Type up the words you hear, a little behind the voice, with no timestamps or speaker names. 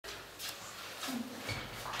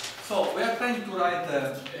So we are trying to write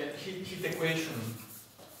a heat equation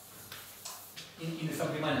in the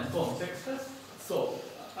sub-Riemannian context. So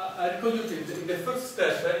I recall you in the first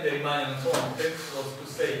step in the Riemannian context was to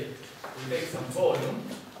say we take some volume,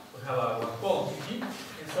 we have our quantity,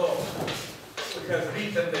 and so we have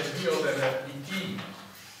written that v over dt,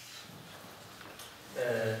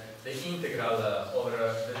 the integral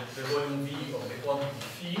over the volume v of the quantity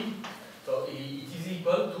phi, so it is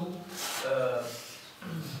equal to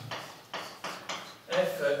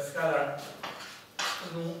f scalar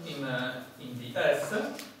nu in ds.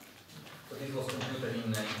 So this was computed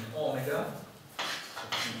in omega,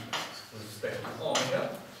 with respect to omega,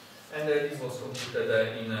 and this was computed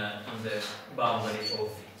in the boundary of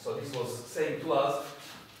v. So this was saying to us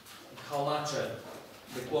how much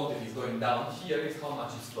the quantity is going down here is how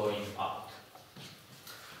much is flowing out.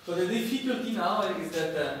 So the difficulty now is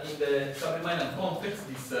that in the sub-Riemannian context,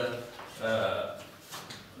 this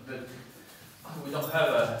we don't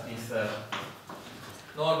have this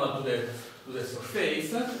normal to the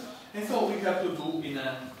surface, and so we have to do in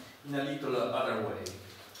a little other way.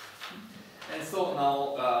 And so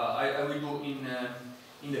now I will do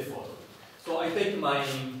in the following. So I take my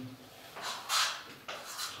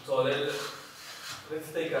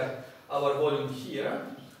let's take our volume here,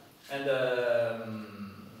 and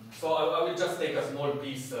so I will just take a small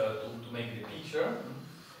piece to make the picture.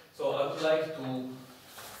 So I would like to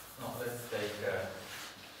let's take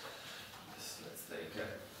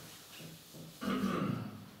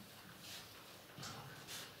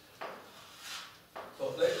so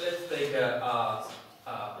let's take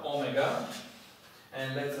omega,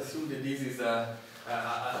 and let's assume that this is an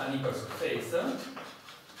hypersurface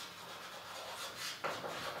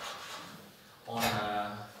on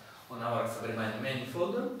our sub-Riemannian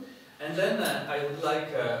manifold, and then I would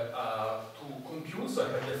like to compute. So I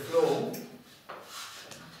have the flow.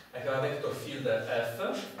 I have a vector field f,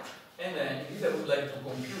 and then in this I would like to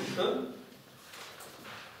compute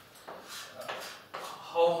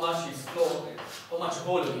how much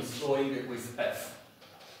volume is flowing with f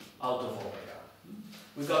out of omega,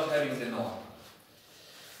 without having the norm.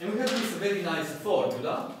 And we have this very nice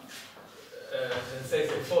formula that says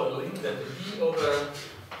the following, that v over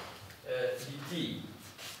dt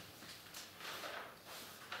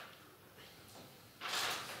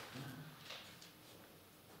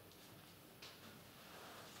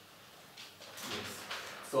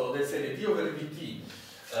so they say that d over dt,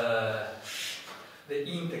 the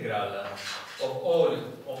integral of all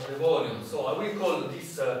of the volume. So I will call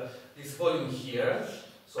this volume here,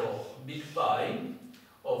 so big pi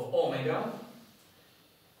of omega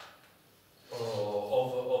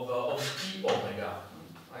of t omega.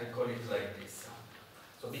 I call it like this.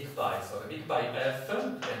 So big pi. So the big pi f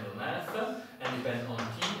depend on f and depend on t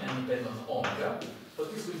and depend on omega. So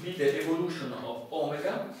this will be the evolution of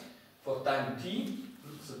omega for time t.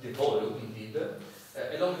 So the volume indeed,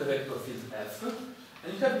 along the vector field f,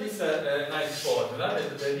 and you have this nice formula that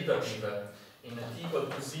the derivative in t equal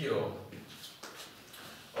to 0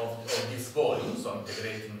 of this volume, so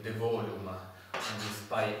integrating the volume on this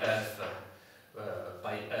pi f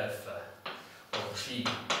of t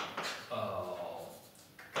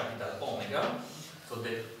capital omega, so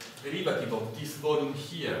the derivative of this volume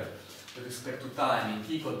here with respect to time in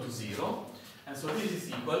t equal to 0, and so this is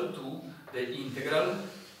equal to the integral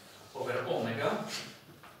over omega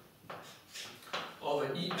over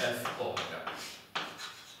ef omega.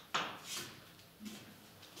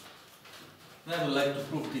 Now I would like to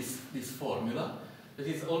prove this formula. That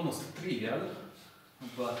is almost trivial,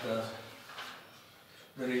 but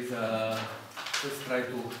there is let's try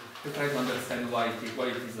to understand why it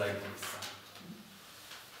is like this.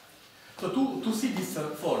 So to see this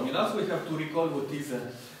formula, we have to recall what is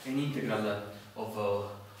an integral of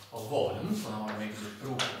volume. So now I make the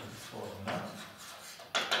proof of this formula.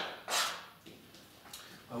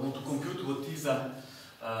 I want to compute what is so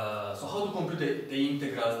how to compute the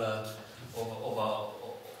integral of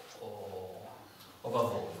a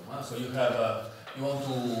volume. So you have you want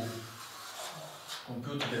to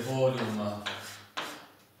compute the volume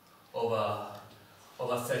of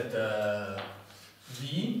a set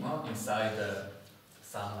V inside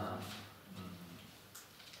some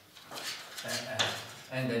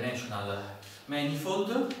n-dimensional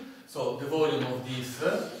manifold. So the volume of this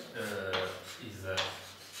is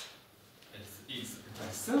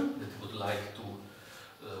this that I would like to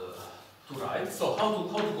write. So how to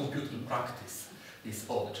compute in practice this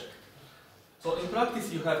object? So in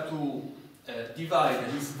practice you have to divide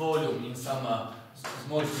this volume in some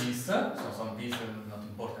small piece. So some piece not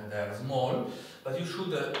important, they are small, but you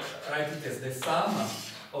should write it as the sum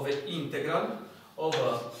of an integral of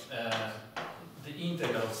the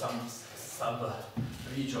integral of some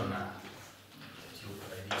sub-region that you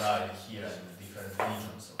divide here in different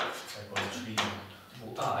regions. So I call each region bu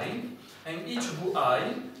I, and each bu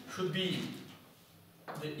I should be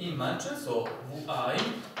the image, so vu I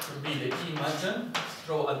should be the image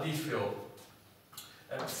through a diffio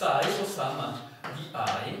psi of some di,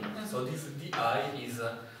 and so this di is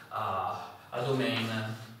a domain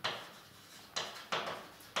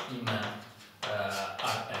in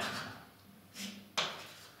Rn.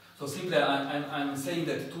 So simply I'm saying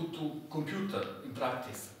that to compute in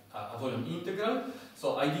practice a volume integral,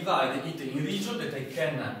 so I divide it in region that I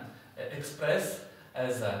can express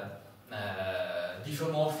as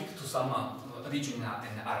diffeomorphic to some region in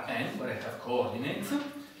Rn where I have coordinates,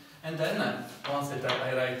 and then once that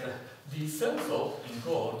I write this, so in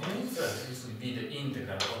coordinates, this will be the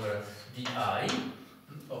integral over di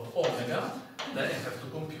of omega, then I have to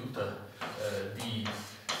compute the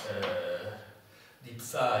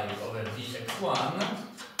psi over dx1,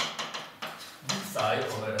 d psi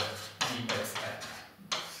over dxn.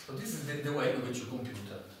 So this is the way in which you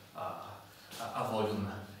compute a volume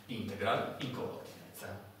integral in coordinates.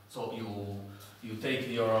 So you take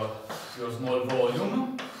your small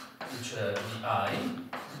volume, which di,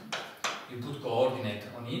 you put coordinate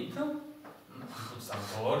on it, you put some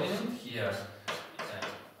coordinate here,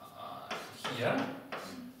 here,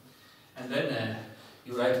 and then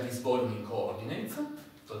you write this volume in coordinates,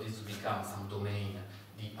 so this will become some domain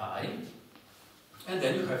di, and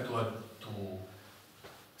then you have to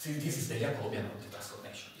see, this is the Jacobian of the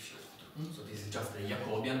transformation, if you want. So this is just the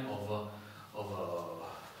Jacobian of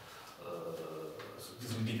so this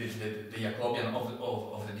will be the Jacobian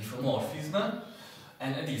of the diffeomorphism,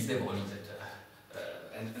 and this is the volume that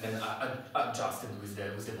and then adjusted with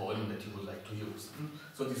the volume that you would like to use.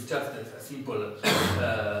 So this is just a simple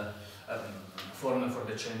formula for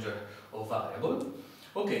the changer of variable.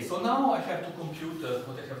 Okay, so now I have to compute,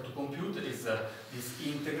 what I have to compute is this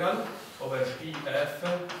integral over pf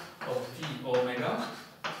of t omega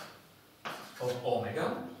of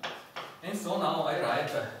omega, and so now I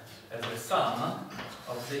write as the sum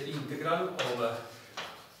of the integral of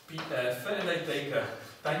pf, and I take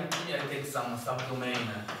time t, I take some subdomain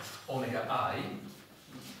omega I,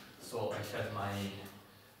 so I have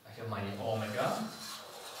my omega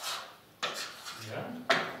here,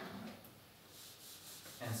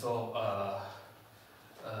 and so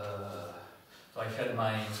so I had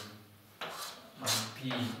my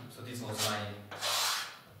p, so this was my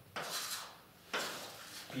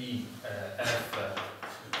p f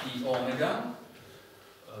t omega,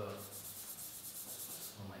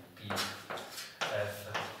 so my p f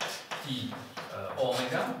t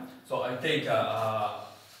omega. So I take a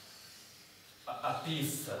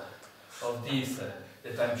piece of this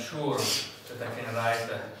that I'm sure that I can write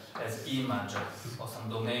as image of some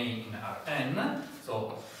domain in Rn.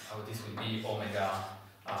 So this will be omega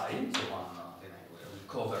I. So then I will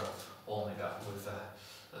cover omega with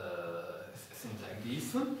things like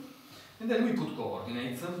this, and then we put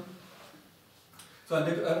coordinates. So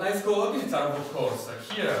the nice coordinates are, of course,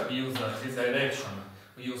 here we use this direction.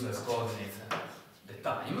 We use as coordinates the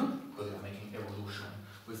time, because we are making evolution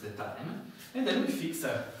with the time, and then we fix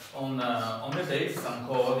on the base some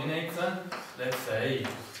coordinates. Let's say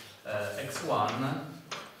x1,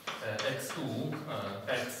 x2,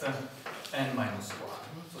 x, and minus 1.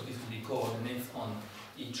 So this will be coordinates on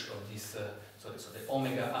each of these. So the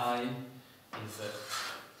omega I is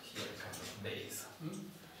here kind of base.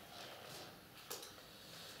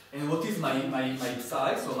 And what is my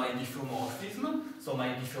psi? So my diffeomorphism. So my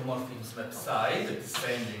diffeomorphism psi that is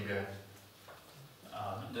sending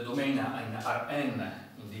the domain in Rn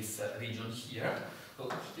in this region here.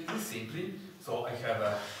 So this is simply, so I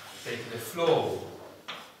have take the flow.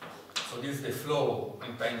 So this is the flow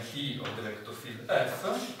in time t of the vector field f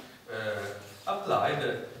applied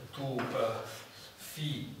to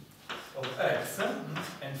phi of x,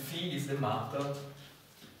 and phi is the map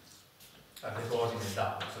at the coordinate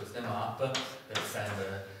down. So it's the map that sends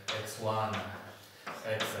x1,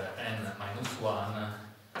 xn minus 1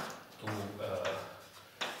 to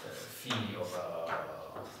phi of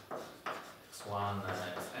x1,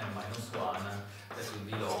 xn minus 1 that will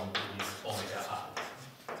belong to this omega I.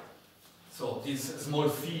 So these small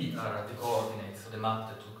phi are the coordinates, so the map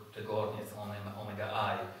that took the coordinates on omega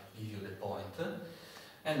I give you the point.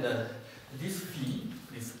 And this phi,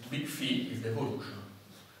 this big phi, is the evolution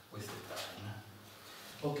with the time.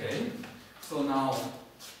 Okay, so now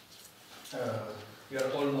we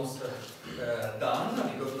are almost done,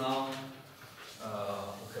 because now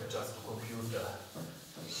we have just to compute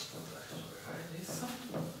this.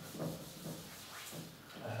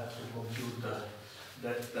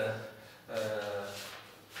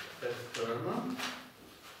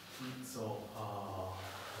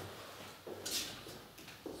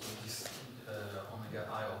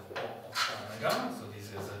 omega. So this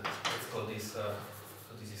is let's call this so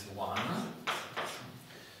this is 1.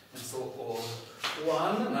 And so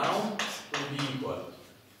 1 now will be equal.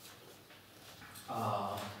 So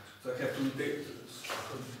I have to take.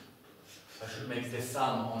 I should make the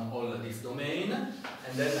sum on all this domain,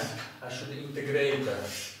 and then I should integrate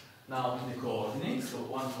now in the coordinates. So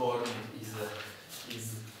one coordinate is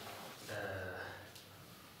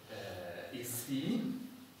t.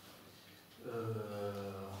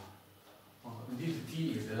 Indeed, t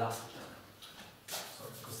is the last.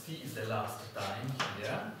 Sorry, because t is the last time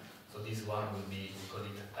here. So this one will be, we call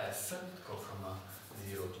it s. It goes from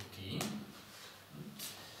 0 to t,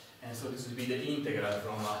 and so this will be the integral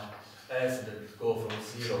from s that go from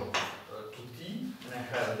 0 to t, and I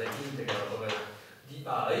have the integral over di,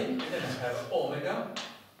 and then I have omega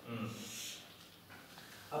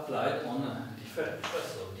applied on differential,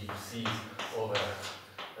 so dc over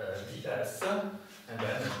ds, and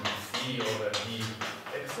then dc over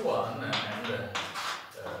dx1 and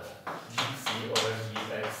dc over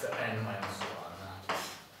dxn minus 1.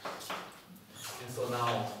 And so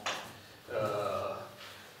now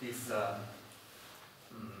this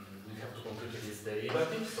we have to compute this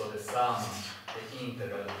derivative, so the sum, the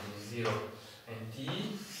integral between 0 and t,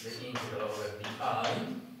 the integral over di,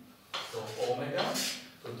 so omega,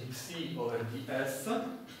 so dc over ds,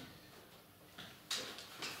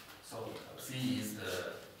 so c is the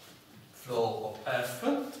flow of f,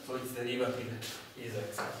 so its derivative is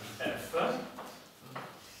exactly f,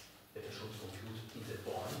 that I should compute in the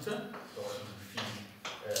point, so in phi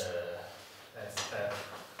sf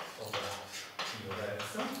over t over x.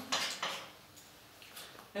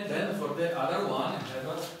 And then for the other one, I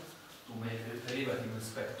have to make the derivative with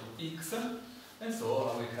respect to x, and so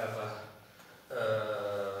I will have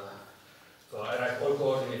so I write all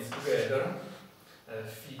coordinates together,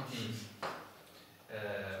 phi t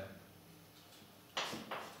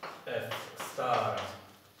f star,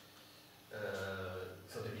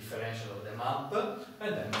 so the differential of the map,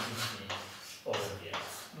 and then dc over dx.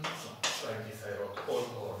 So like this I wrote all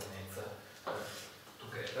coordinates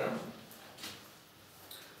together.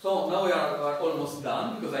 So now we are almost done,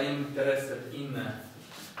 because I am interested in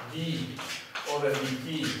d over dt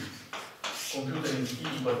computed in t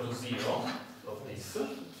equal to 0 of this.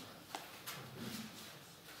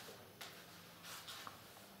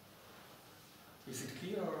 Is it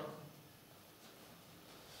clear? Or?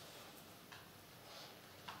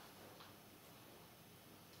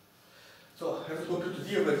 So I have to compute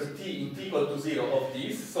d over dt in t equal to 0 of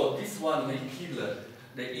this. So this one will kill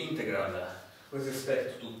the integral with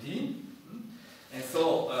respect to t. And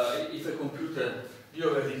so if I compute d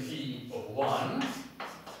over dt of 1,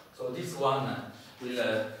 so this one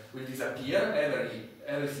will disappear,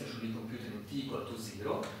 everything should be computed in t equal to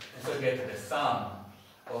 0, and so I get the sum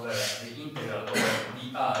over the integral over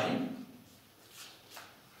di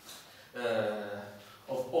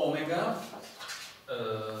of omega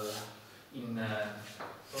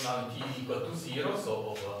so now in t equal to 0, so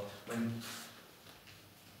of when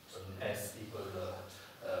so in s equal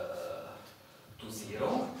to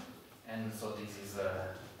 0, and so this is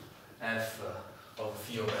f of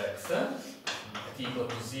phi of x at equal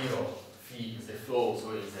to 0. Phi is the flow,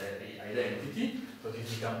 so is the identity, so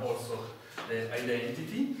this becomes also the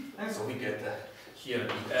identity, and so we get here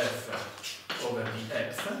the f over the x.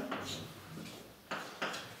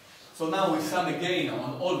 So now we sum again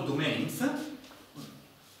on all domains,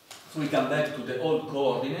 so we come back to the old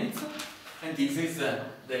coordinates, and this is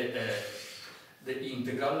the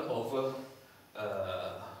integral of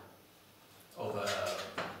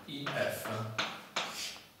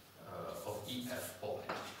EF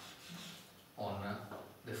omega on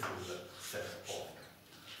the full set omega,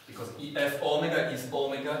 because EF omega is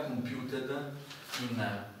omega computed in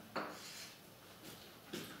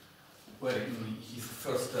where in his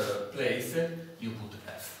first place you put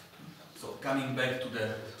f. So coming back to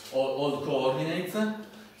the old coordinates,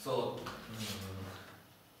 so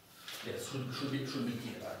yes, should be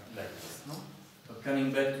clear like this, no? So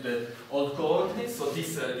coming back to the old coordinates, so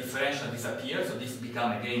this differential disappears, so this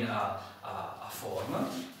becomes again a form.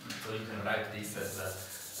 So you can write this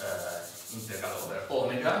as integral over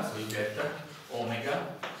omega, so you get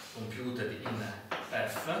omega computed in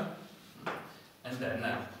f, and then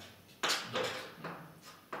dot.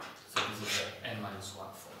 So this is n minus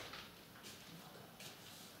 1 form.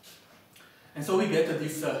 And so we get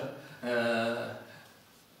this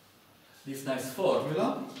this nice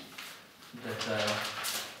formula that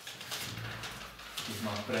is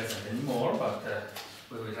not present anymore, but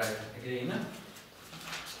we will write it again.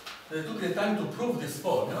 I took the time to prove this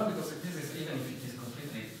formula because this is, even if it is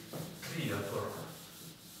completely trivial for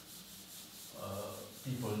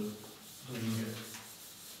people doing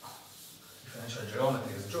differential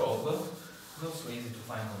geometry as job, it's also easy to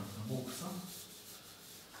find on books.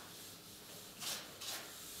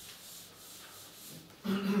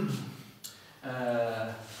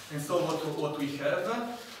 And so what we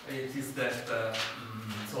have it is that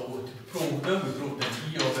so what we proved that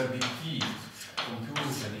E over dt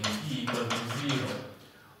computed in t equal to 0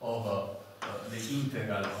 of the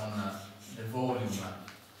integral on the volume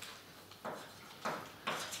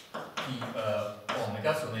t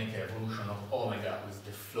omega, so make a evolution of omega with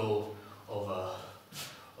the flow of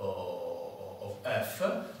f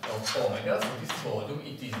of omega, so this volume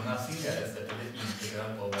it is nothing else than the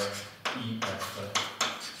integral over ef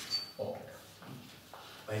omega.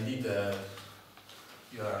 Indeed,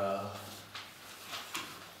 you are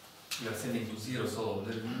sending to 0, so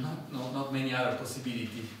there are not many other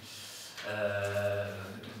possibilities.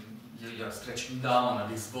 You are stretching down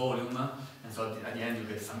this volume, and so at the end you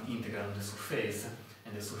get some integral on the surface,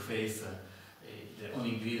 and the surface, the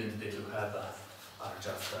only ingredients that you have are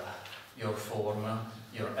just your form,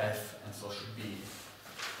 your f, and so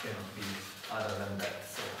cannot be other than that.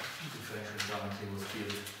 So differential geometry was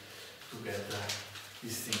built to get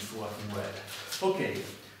these things working well. Okay,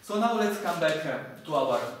 so now let's come back to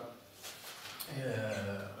our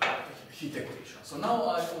heat equation. So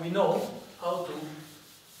now we know how to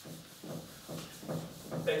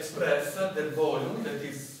express the volume that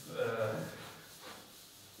is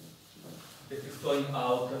flowing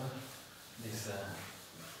out this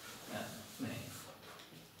manifold.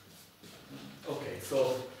 Okay, so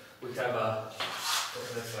we have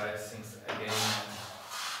let's write things again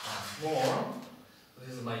once more.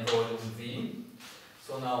 This is my volume V.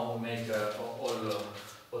 So now we make all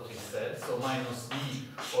what we said. So minus d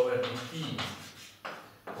over dt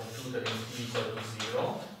computed in t equal to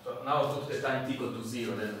 0. So now I put the time t equal to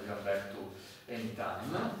 0, then we come back to any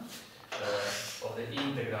time of the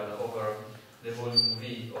integral over the volume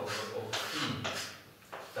V of t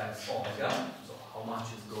times omega. So how much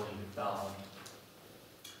is going down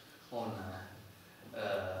on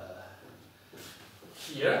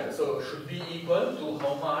here, so should be equal to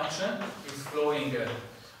how much is flowing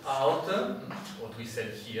out, what we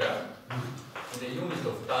said here, in the unit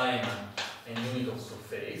of time and unit of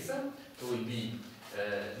surface. So will be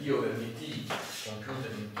d over dt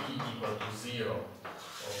computed in t equal to 0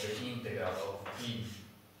 of the integral of t,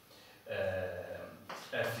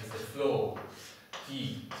 f is the flow, t,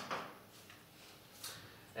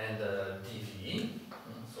 and dv.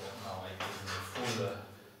 So now I give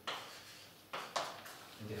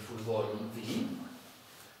the full volume V,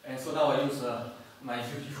 and so now I use my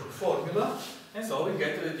beautiful formula, and so we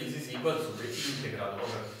get that this is equal to the integral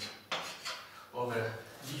over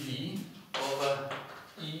dv over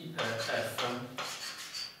ef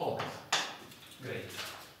omega. Great.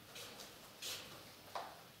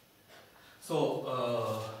 So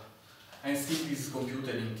and still this is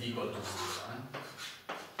computed in t equal to 0.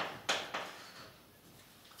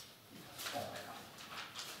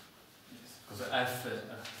 Because f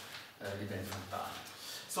depends on time.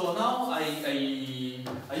 So now I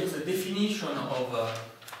use the definition of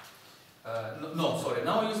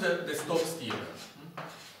now I use the Stokes theorem.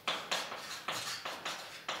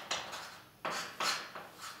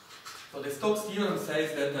 So the Stokes theorem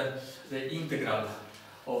says that the integral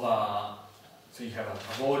of so you have a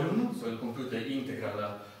volume, so you compute the integral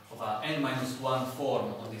of a n-1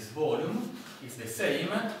 form of this volume is the same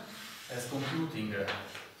as computing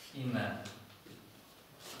in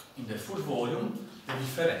the full volume the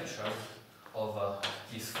differential of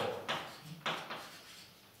this form.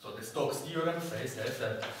 So the Stokes theorem says that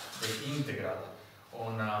the integral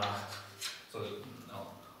on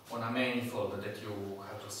on a manifold that you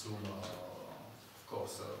have to assume, of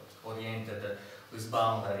course, oriented with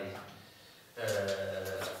boundary.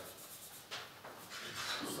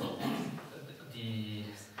 So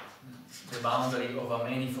the boundary of a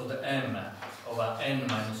manifold M of a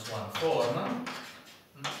n-1 form.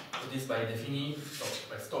 So this by definition, so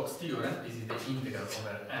by Stokes theorem, this is the integral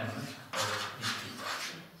over M over dt.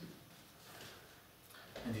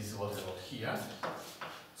 And this is what I wrote here.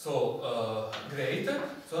 So great.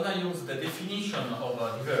 So now I use the definition of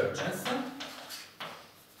divergence.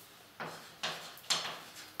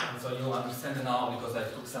 And so you understand now, because I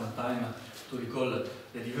took some time to recall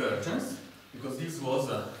the divergence, because this was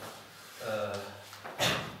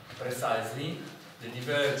precisely the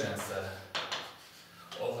divergence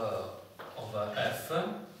of f,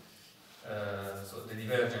 so the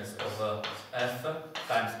divergence of f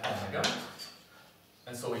times omega,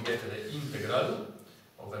 and so we get the integral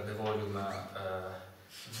over the volume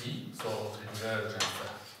v, so the divergence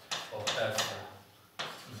of f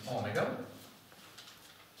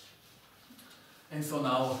And so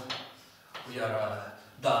now we are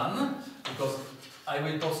done, because I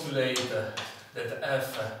will postulate that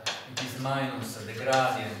f it is minus the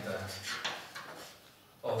gradient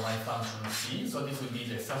of my function c, so this will be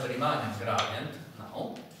the sub-Riemannian gradient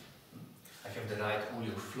now. I have the right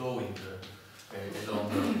Euler flowing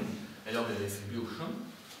along the distribution.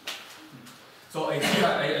 So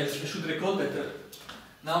I should recall that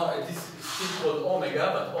now this is still called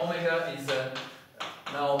omega, but omega is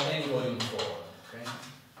now any volume 4. Okay?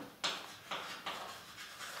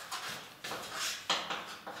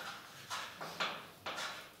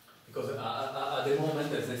 Because at the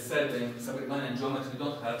moment, as I said, in sub-Riemannian geometry, we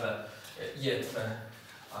don't have yet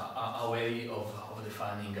a way of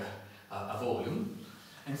defining a volume.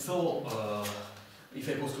 And so, if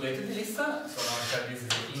I postulate this, so now I have this is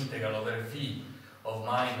the integral over v of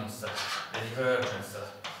minus the divergence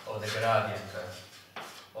of the gradient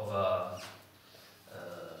of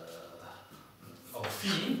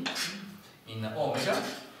phi in omega.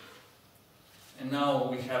 And now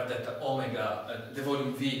we have that omega, the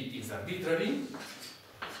volume v is arbitrary.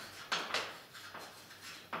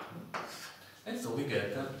 And so we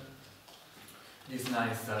get this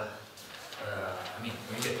nice, we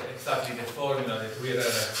get exactly the formula that we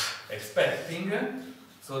are expecting,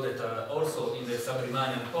 so that also in the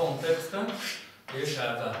sub-Riemannian context, we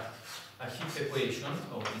have a heat equation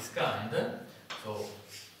of this kind. So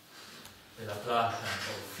the Laplacian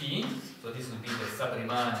of phi, so this will be the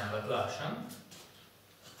sub-Riemannian Laplacian.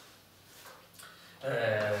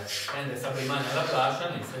 And the sub-Riemannian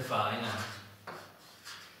Laplacian is defined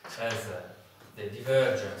as the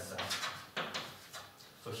divergence.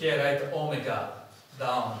 So here I write omega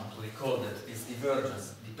down to recall that this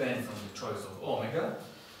divergence depends on the choice of omega,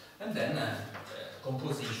 and then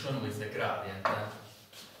composition with the gradient.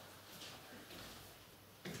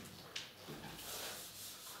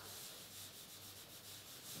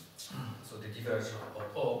 So the divergence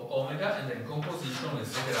of omega, and then composition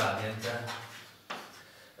with the gradient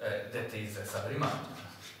that is sub-Riemannian.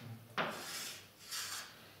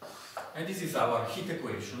 And this is our heat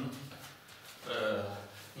equation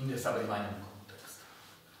in the sub-Riemannian context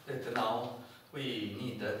that now we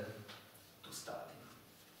need to study.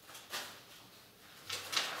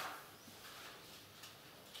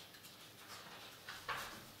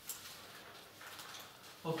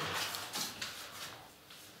 Okay.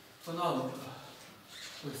 So now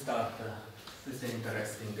we start with the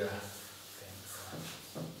interesting things.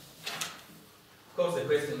 Of course, the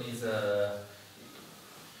question is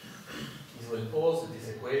well posed. This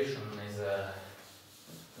equation is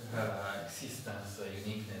existence,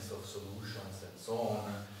 uniqueness of solutions, and so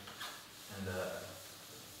on, and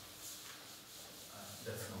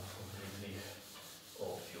that's not completely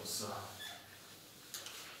obvious.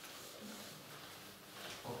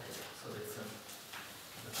 Okay, so that's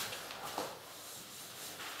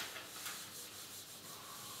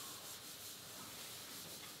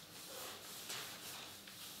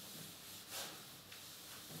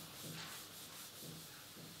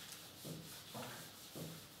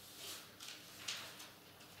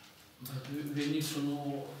we need to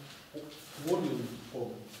know volume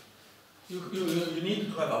of. You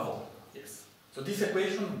need to have a volume, yes. So this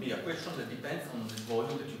equation will be a question that depends on the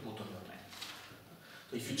volume that you put on your manifold.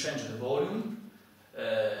 So if you change the volume,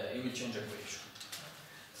 you will change the equation.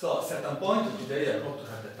 So at a certain point today, I hope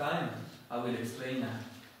to have the time, I will explain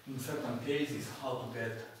in certain cases how to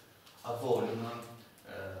get a volume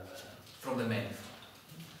from the manifold.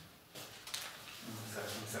 In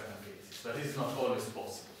certain cases, but this is not always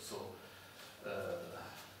possible. So,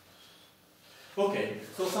 okay,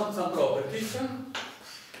 so some properties.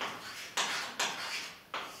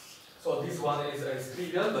 So this one is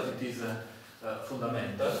trivial, but it is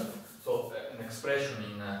fundamental. So an expression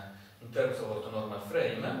in terms of orthonormal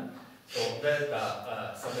frame. So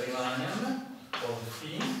delta sub-Riemannian of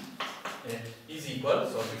phi is equal.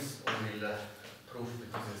 So this will prove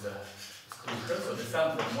that this is crucial. So the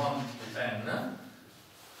sum from 1 to n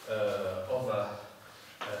of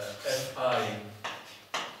fi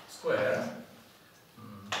square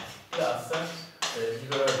plus the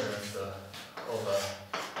divergence of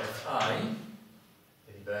fi,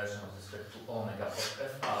 the divergence with respect to omega of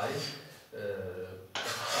fi,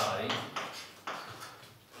 fi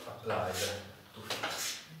applied to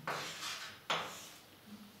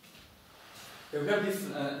phi. We have this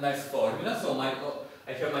nice formula. So I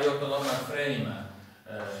have my orthonormal frame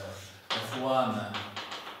f1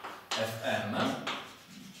 fm.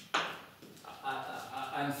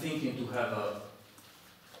 I'm thinking to have a.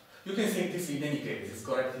 You can think this in any case, it's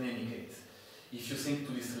correct in any case. If you think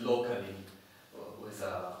to this locally with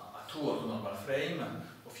a true orthonormal frame,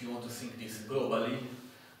 if you want to think this globally,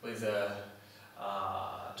 with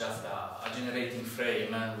just a generating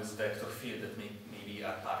frame with vector field that maybe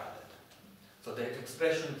are parallel. So the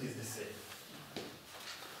expression is the same.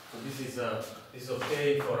 So this is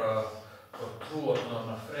okay for true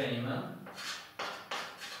orthonormal frame.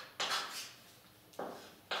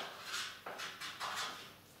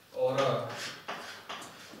 Or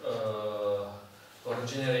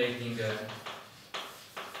generating, so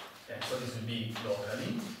this will be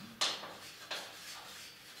locally,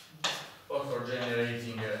 or for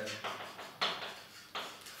generating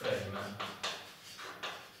frame,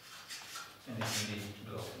 and this will be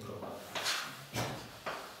global.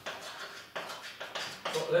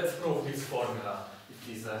 So let's prove this formula. It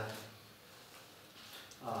is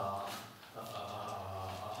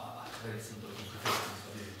very simple computation. So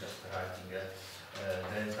this is just writing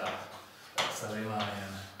delta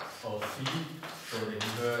sub-Riemannian of phi, so the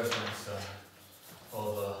divergence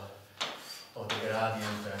of the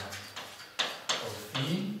gradient of phi.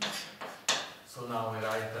 So now we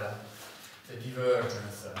write the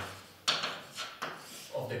divergence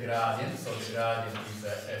of the gradient. So the gradient is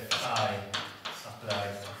fi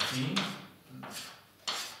applied to phi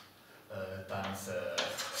times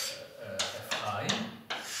fi.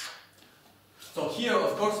 So here,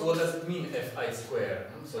 of course, what does it mean fi squared?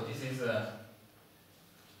 So this is,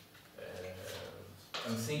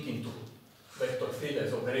 I'm thinking to vector field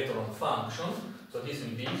as operator on function. So this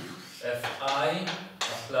will be fi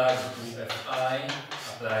applied to fi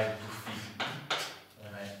applied to phi.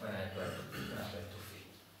 When I apply to phi,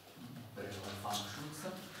 operator on functions.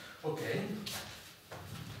 Okay.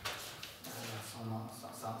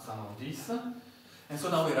 Some of this. And so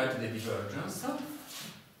now we write the divergence.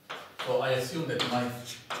 So I assume that my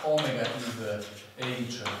omega is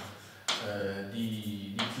h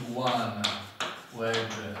dq1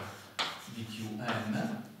 wedge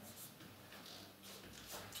dqn.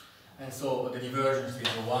 And so the divergence is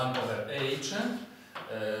 1 over h.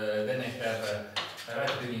 Then I have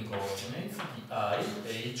right-leaning coordinates, di,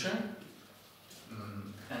 h,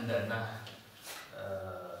 and then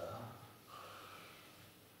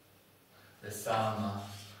the sum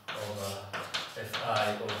of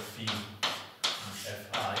fi of phi fi.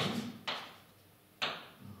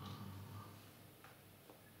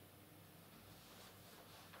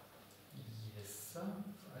 Yes,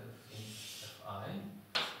 fi.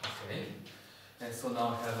 Okay. And so now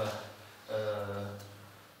I have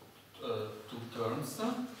two terms.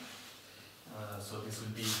 So this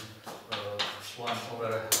will be 1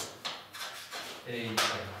 over h,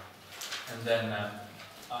 and then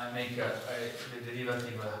I make the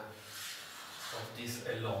derivative of this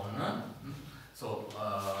alone. So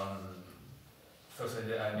first I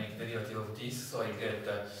make derivative of this, so I get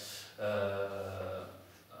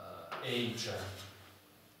h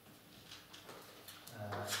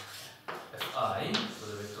fi, so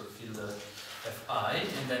the vector field fi,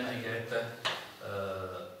 and then I get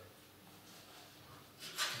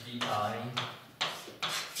di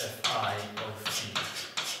fi of phi.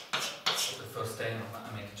 So the first time I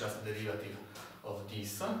make just the derivative of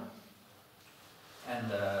this.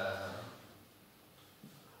 And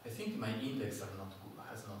I think my index are not good,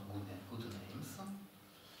 has not good names,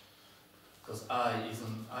 because I is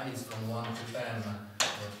from 1 to m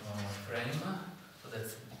on a frame, so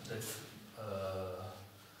that's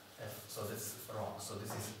f, so that's wrong. So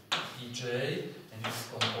this is dj and this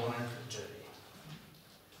component j,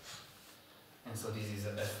 and so this is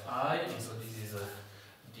fi, and so this is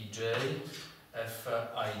dj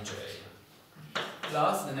fij.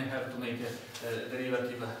 Plus, then I have to make a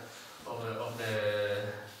derivative of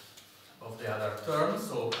the other term,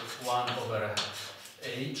 so 1 over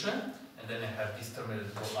h, and then I have this term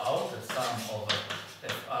that go out, the sum of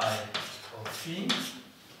fi of phi,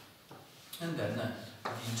 and then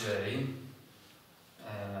dj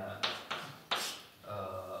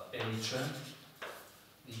h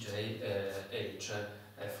dj h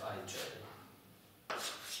fij.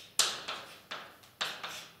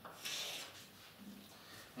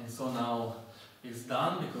 And so now it's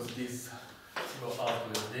done because this go out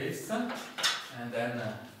with this, and then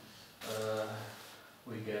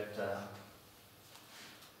we get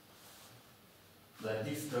that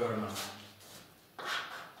this term,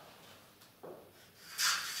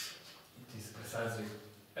 it is precisely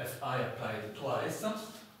fi applied twice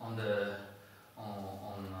on the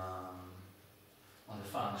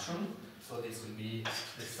function. So this will be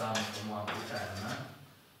the sum from 1 to n.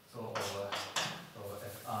 So over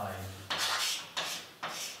fi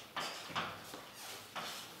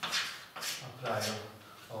applied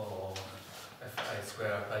of fi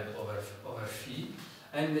square applied over phi,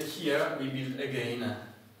 and here we build again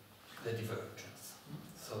the divergence.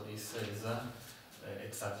 So this is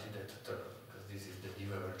exactly that term, because this is the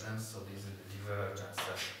divergence, so this is the divergence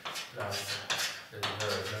plus the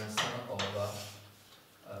divergence of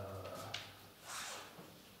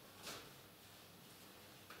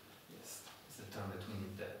yes, it's the term that we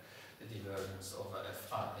need, the divergence of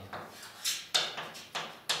Fi.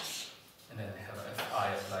 And then I have Fi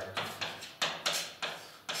applied to Phi.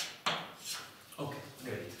 Okay,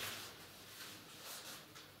 great.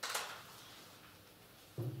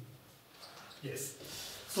 Yes.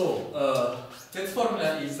 So that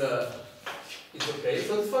formula is okay.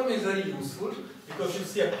 So this formula is very useful because you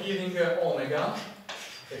see appearing omega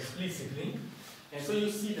explicitly, and so you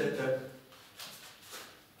see that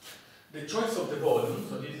the choice of the volume.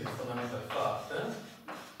 So this is fundamental fact.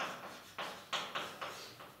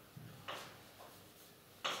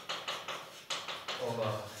 Of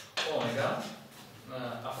omega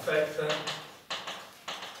affect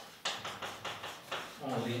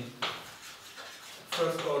only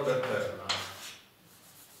first order term.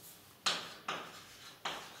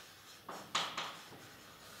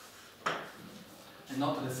 And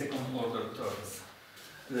not the second order terms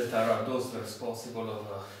that are those responsible of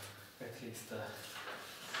at least of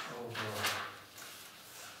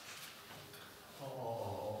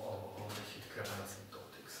the heat kernel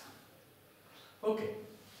asymptotics. Okay.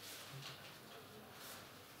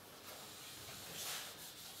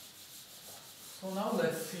 So now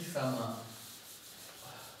let's see some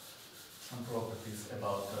properties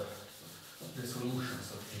about the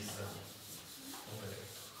solutions of this operator.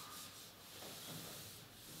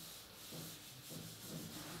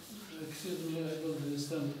 Excuse me, I don't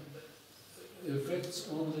understand. Effects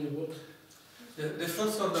only what? The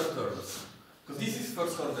first order terms. Because this is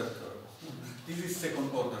first order term. This is second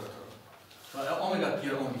order term. So omega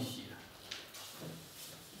appear only here.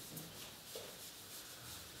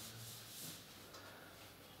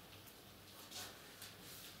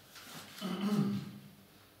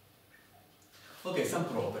 Okay, some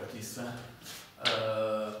properties. Some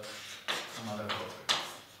other properties.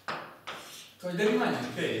 So in the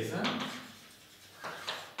Riemannian case,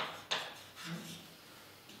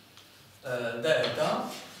 delta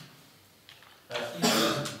is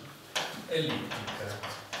elliptic.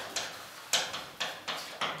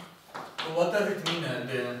 So what does it mean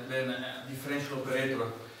then differential operator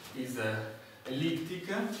is elliptic?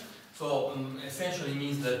 So essentially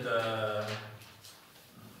means that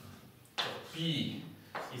P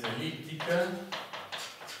is elliptic,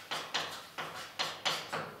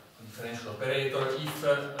 differential operator, if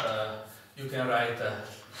you can write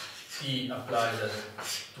P applied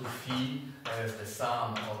to phi as the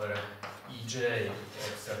sum over Ej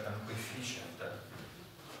of certain coefficient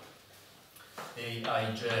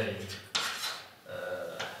Aij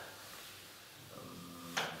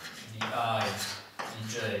di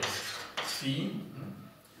Ej phi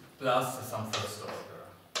plus some first order.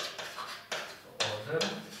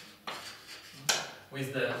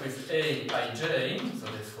 With Aij, so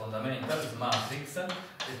this fundamental is matrix that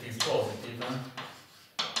is positive,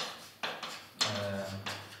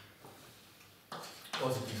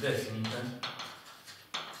 positive definite.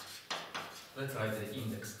 Let's write the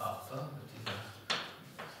index up, that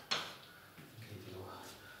is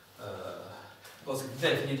positive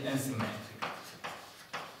definite and symmetric.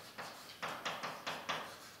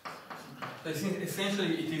 So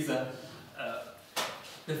essentially it is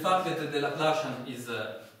the fact that the Laplacian is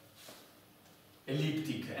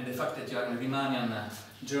elliptic and the fact that you are in Riemannian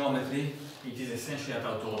geometry, it is essentially a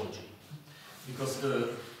tautology. Because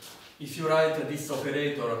if you write this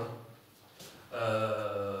operator,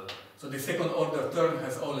 so the second order term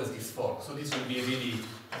has always this form. So this will be really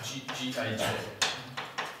Gij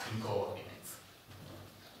in coordinates.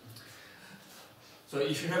 So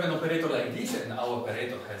if you have an operator like this, and our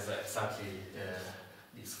operator has exactly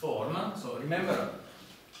this form, so remember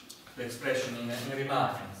the expression in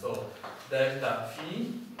Riemannian. So delta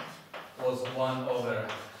phi was 1 over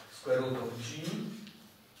square root of g,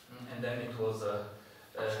 and then it was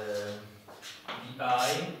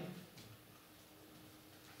di,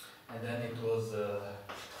 and then it was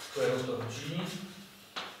square root of g,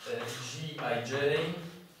 gij,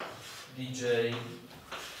 dj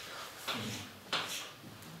phi.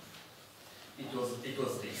 It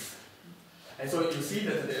was this. And so you see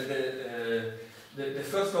that the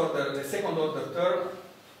first order, the second order term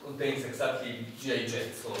contains exactly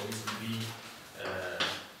Gij, so this will be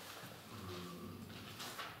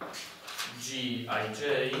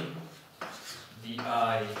Gij, di,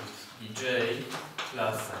 dj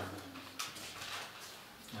plus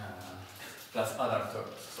other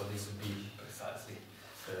terms. So this will be precisely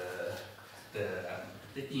the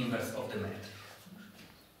the inverse of the metric.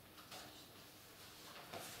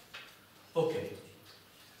 Okay.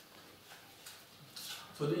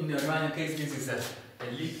 So in the Riemannian case, this is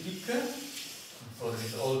elliptic. So this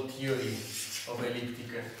is all theory of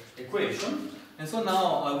elliptic equation. And so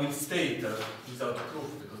now I will state without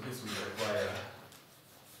proof, because this will require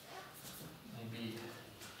maybe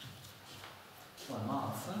 1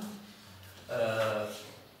 month.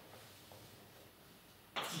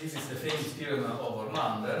 This is the famous theorem of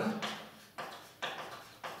Ormander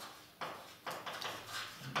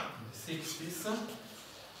in the 60s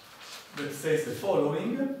that says the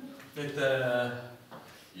following, that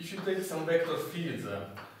if you take some vector fields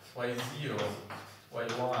y0,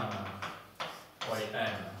 y1,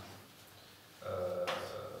 yn,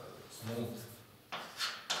 smooth,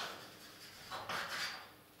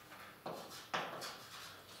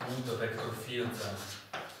 vector fields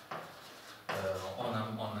on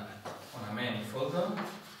a manifold,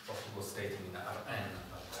 what was stated in Rn,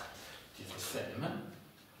 but it is the same.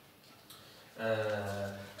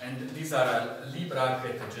 And these are Lie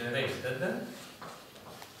bracket generated.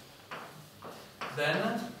 Then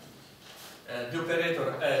the operator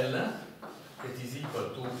L, that is equal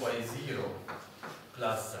to y0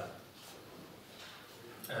 plus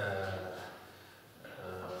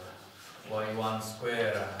y1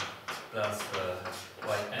 square plus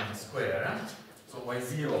yn square. So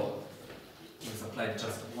y0 is applied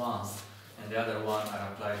just once, and the other one are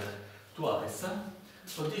applied twice.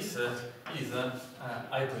 So this is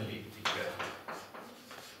hyperelliptic.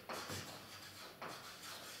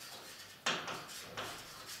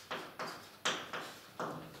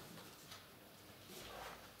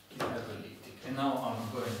 And now I'm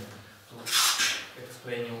going to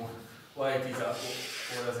explain you why it is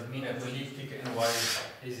what does it mean hyperelliptic and why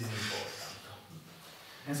this is important.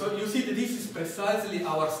 And so you see that this is precisely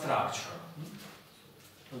our structure.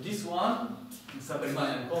 So this one, in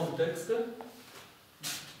sub-Riemannian context, so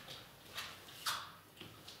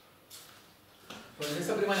in the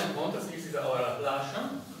sub-Riemannian context, this is our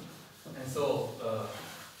Laplacian, and so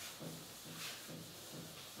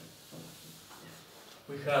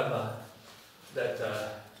we have that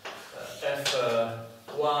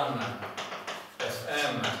F1,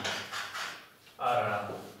 Fm are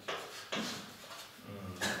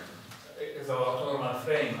is our normal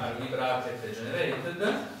frame are Lie bracket generated,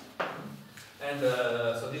 and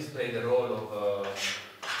so this plays the role of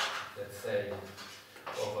let's say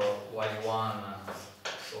of y1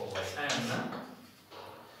 so yn,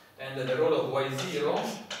 and the role of y0,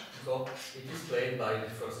 so it is played by the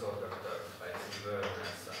first order term, by the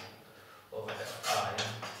convergence of fi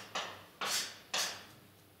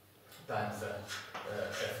times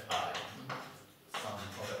fi, sum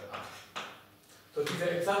over I. So this is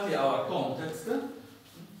exactly our context.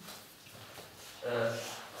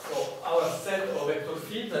 So our set of vector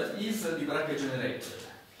field is Lie bracket generated.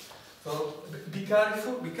 So be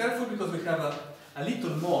careful because we have a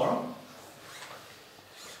little more.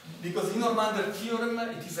 Because in Ormander theorem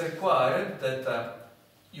it is required that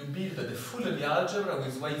you build the full Lie algebra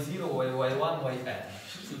with y0, y1, yn.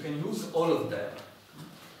 You can use all of them.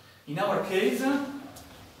 In our case,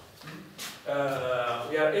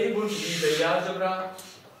 we are able to build the algebra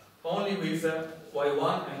only with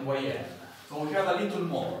y1 and yn. So we have a little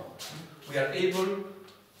more. We are able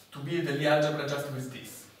to build the Lie algebra just with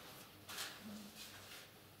this.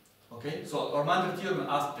 Okay? So Ormander theorem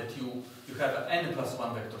asks that you have n plus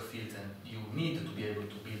 1 vector field and you need to be able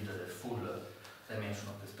to build the full dimension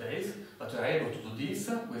of the space, but you are able to do this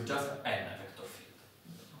with just n vector field.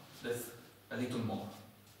 That's a little more.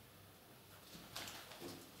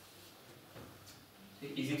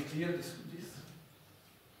 Is it clear this?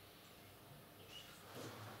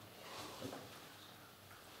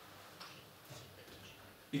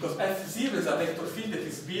 Because F0 is a vector field that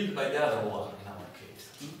is built by the other one in our case.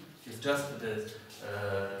 It's just that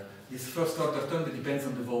this first order term that depends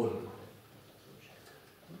on the volume.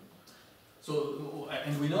 So,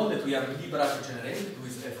 and we know that we are Lie bracket generated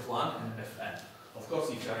with F1 and Fn. Of course,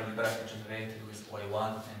 if you are Lie bracket generated with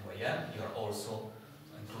y1 and yn, you are also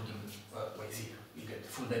including y0. You get the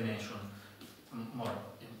full dimension more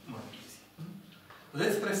easy. So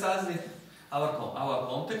that's precisely our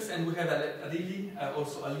context, and we have really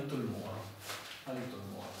also a little more.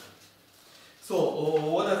 So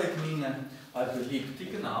what does it mean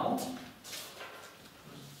hyperelliptic now?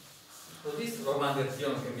 So this Ormander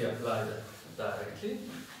theorem can be applied directly.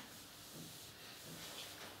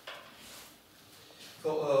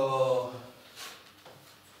 So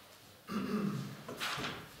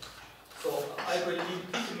so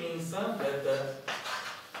hyperelliptic means that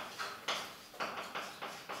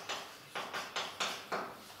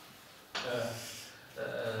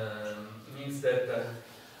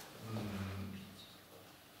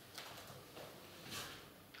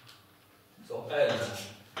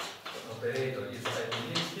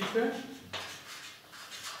if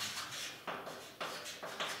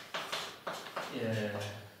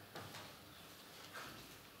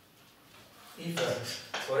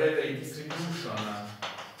for every distribution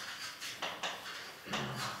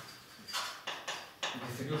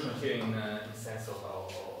here in sense of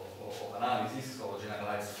analysis, so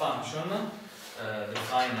generalized function,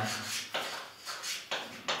 define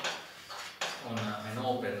on an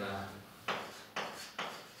open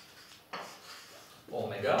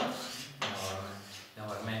omega in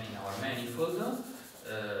our manifold,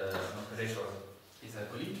 operator is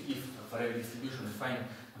apolytic. If for every distribution we find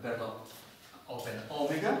a pair of open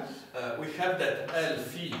omega, we have that L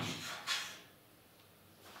phi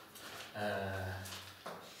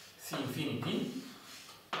C infinity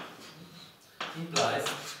implies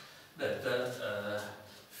that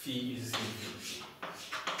phi is C infinity.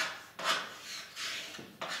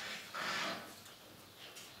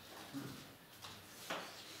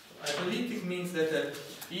 Apolytic means that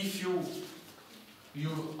if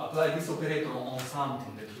you apply this operator on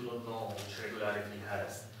something that you don't know which regularity it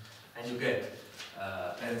has, and you get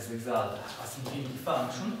as a result a C infinity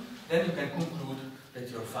function, then you can conclude that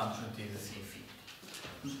your function is C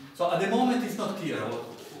infinity. So at the moment it's not clear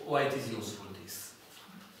why it is useful, this.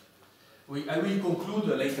 I will conclude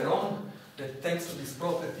later on that thanks to this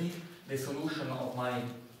property, the solution of my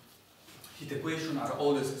heat equation are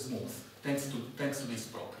always smooth, thanks to this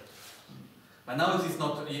property. But now it is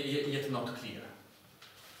not yet not clear.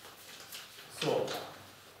 So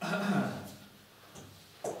I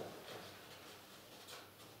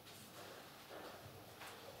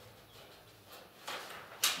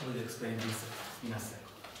will explain this in a second.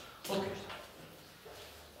 Okay.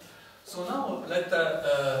 So now let's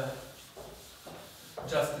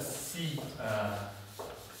just see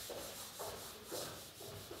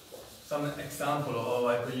some example of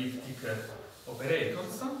apolytic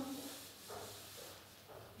operators. So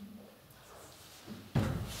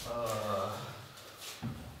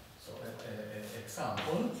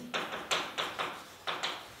example.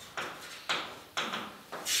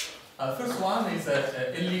 First one is an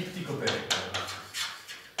elliptic operator.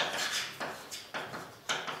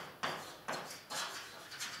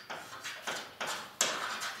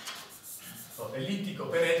 So elliptic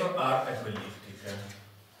operators are apolytic.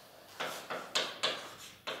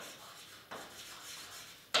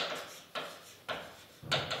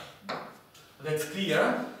 That's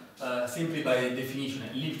clear simply by definition.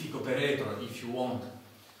 Elliptic operator, if you want,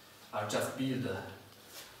 are just built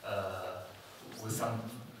with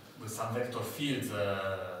some vector fields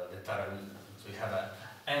that are, so you have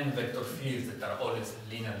n vector fields that are always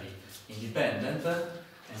linearly independent,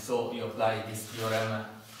 and so you apply this theorem,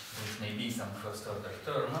 which may be some first order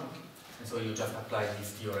term, and so you just apply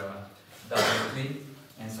this theorem directly,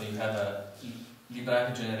 and so you have a Lie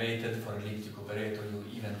bracket generated for elliptic operator. You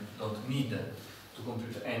even don't need to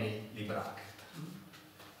compute any Lie bracket.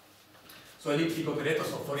 So elliptic operator,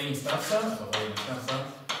 so for instance,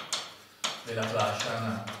 the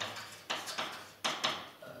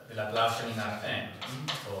Laplacian in Rn.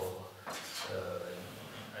 So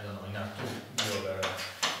I don't know, in R2 d over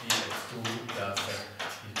dx2 plus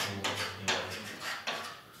d2 in R2.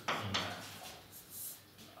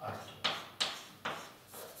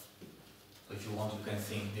 So if you want, you can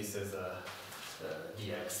think this as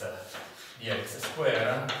dx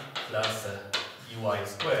square plus dy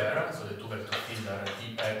square. So the two vector fields are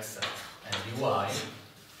dx and dy.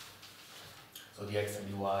 So dx and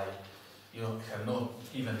dy, you have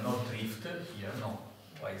even no drift here, no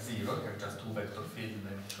y0, you have just two vector fields in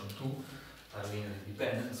dimension 2 are linearly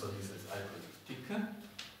dependent, so this is apolytic.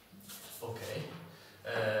 Okay.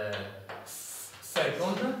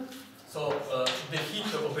 Second, so the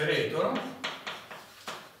heat operator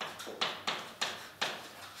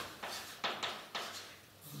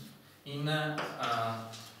in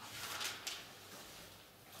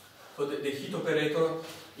so the heat operator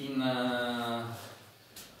in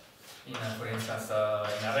for instance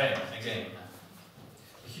in Rn again.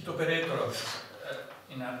 The heat operator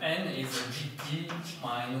in Rn is dt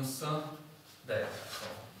minus delta, so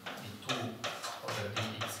d2 over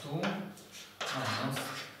dx2 minus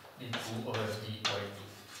d2 over dy2.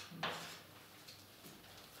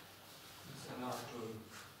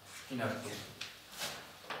 In R2.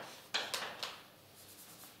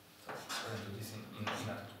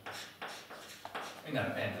 In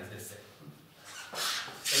Rn, as they say.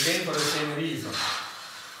 Again, for the same reason,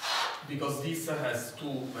 because this has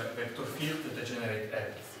two vector fields that generate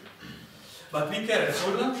everything. But be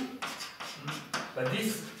careful, but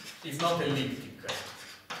this is not elliptic.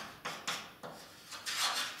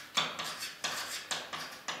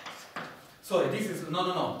 So sorry, this is,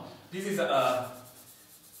 no. This is the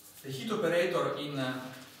heat operator in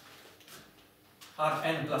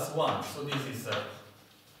Rn plus 1. So this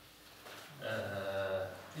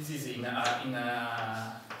is in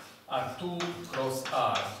R2 cross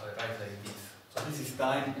R. So I write like this. So this is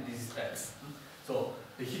time and this is x. So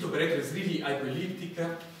the heat operator is really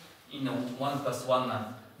hypoelliptic in a 1 plus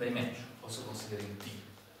 1 dimension, also considering t.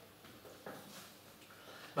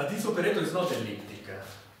 But this operator is not elliptic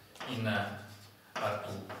in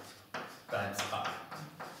R2 times R.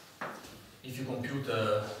 If you compute,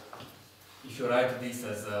 if you write this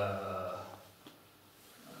as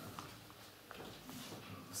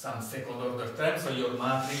some second order term, so your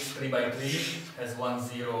matrix 3 by 3 has 1,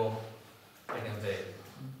 0 eigenvalue.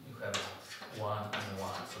 You have 1 and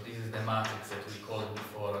 1. So this is the matrix that we called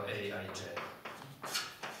before Aij.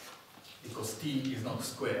 Because T is not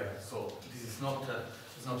square, so this is not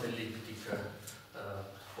elliptic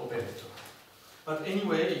operator. But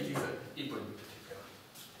anyway, it is hypoelliptic.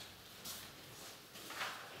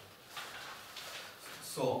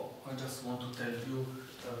 So I just want to tell you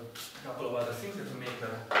a couple of other things to make a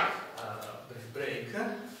brief break.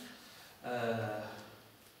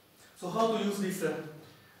 So how to use this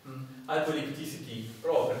hypoellipticity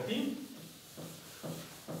property?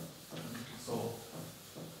 So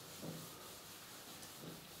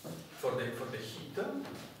for the heat.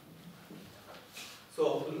 So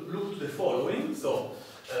look to the following. So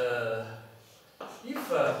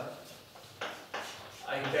if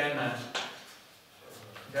I can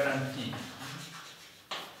guarantee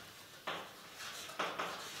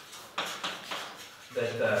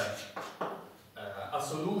that a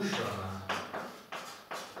solution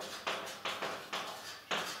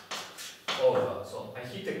of so a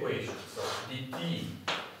heat equation, so dt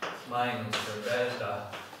minus delta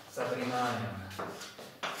sub-Riemannian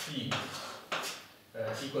T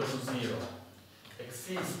equal to 0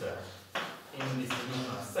 exists in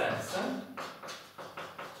distributional sense,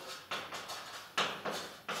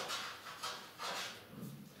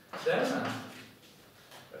 then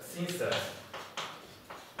since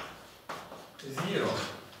 0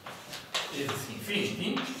 is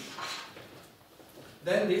infinity,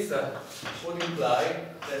 then this would imply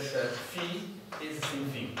that phi is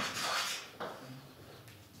infinity.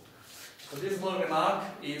 So this small remark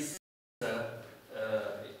is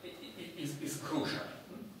crucial,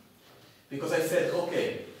 because I said,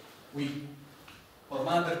 okay, our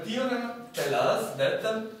Mander theorem tells us that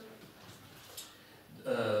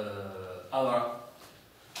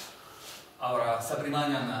our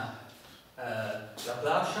sub-Riemannian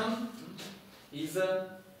Laplacian is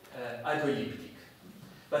hypoelliptic,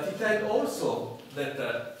 but it tells also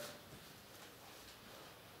that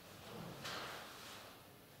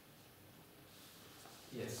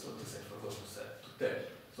yes, so this I forgot to tell.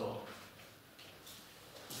 So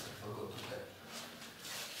I forgot to tell.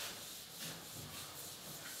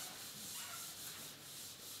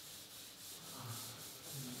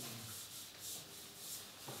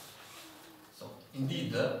 So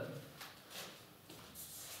indeed,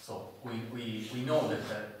 so we know that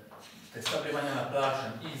the sub-Riemannian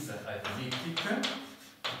Laplacian is hypoelliptic,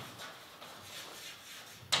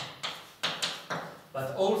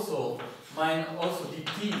 but also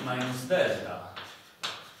dt minus delta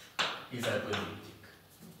is hypoelliptic.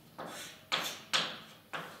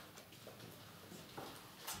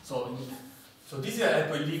 So this is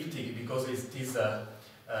hypoelliptic because it is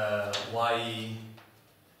y.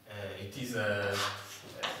 It is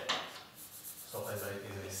so as I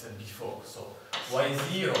said before. So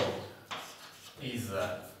y0 is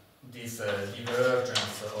this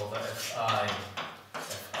divergence of fi,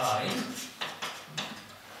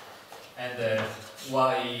 and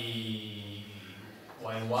y1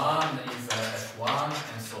 is f1,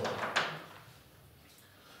 and so on.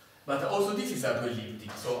 But also this is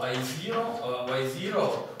hypoelliptic. So y0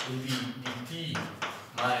 will be dt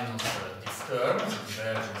minus this term,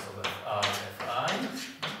 divergence of fi,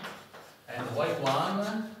 and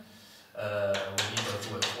y1 will be equal to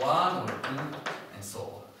f1 or 2, and so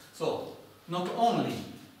on. So not only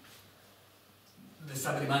the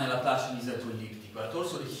sub-Riemannian Laplacian is hypoelliptic, but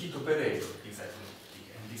also the heat operator is hypoelliptic.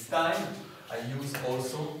 And this time I use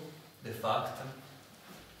also the fact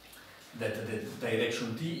that the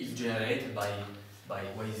direction t is generated by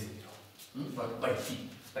y0, by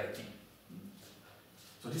t.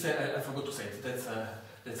 So this I forgot to say.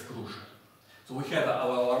 That's crucial. So we have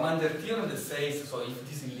our Mander theorem that says, so if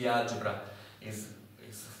this in the algebra is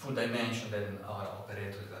full dimension, then our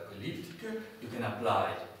operator is hypoelliptic. You can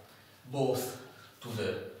apply both to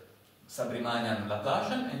the sub-Riemannian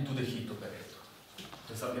Laplacian and to the heat operator.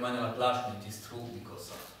 The sub-Riemannian Laplacian, it is true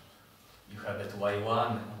because you have that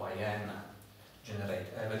y1 and yn generate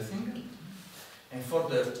everything. And for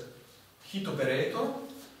the heat operator,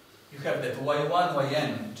 you have that y1,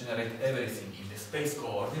 yn generate everything in the space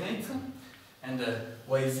coordinates, and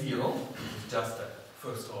y0 is just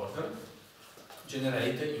first order,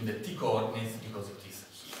 generated in the t coordinates because it is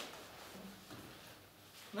here.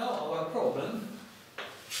 Now our problem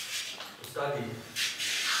to study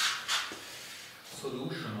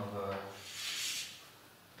solution of the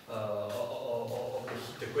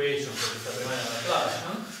heat equation for the sub-Riemannian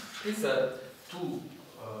Laplacian is to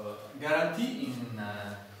guarantee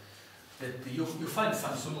that you find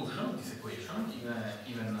some solution of this equation,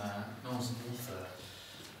 even non-smooth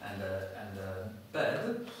and bad.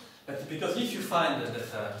 But because if you find that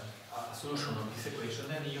a solution of this equation,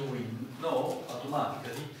 then you will know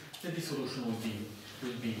automatically that the solution will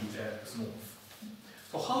be smooth.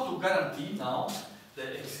 So how to guarantee now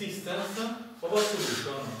the existence of a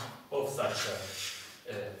solution of such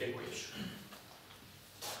equation?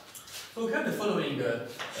 So we have the following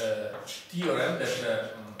theorem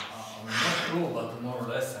that I'm not prove, but more or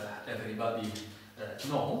less everybody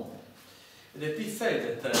know. That it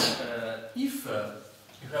says that if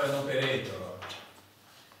you have an operator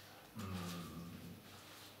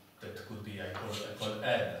that could be I call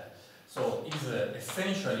L, so is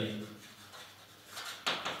essentially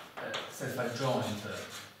self-adjoint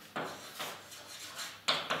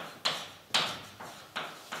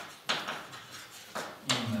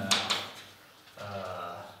in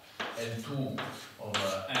L2 of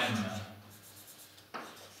n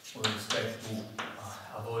with respect to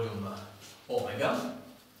a volume omega,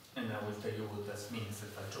 and I will tell you what that means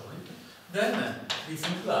self-adjoint, then this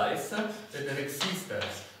implies that there exists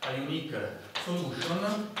a unique solution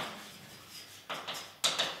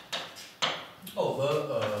of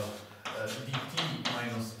dt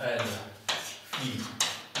minus L phi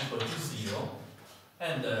equal to 0,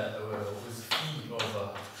 and with phi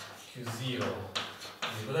of q0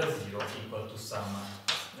 equal to 0 equal to some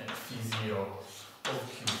phi 0 of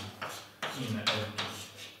q in L2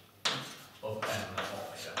 of n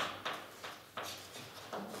omega.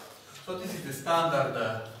 So this is the standard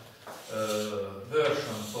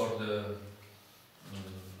version for the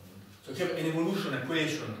so you have an evolution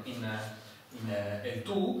equation in L2.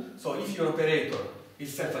 So if your operator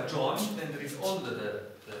is self-adjoint, then there is all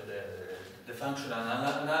the functional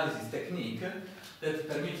analysis technique that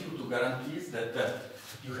permit you to guarantee that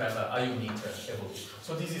you have a unique evolution.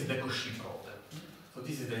 So this is the Cauchy problem. So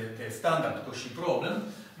this is the standard Cauchy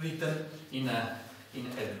problem written in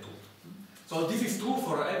L2. So this is true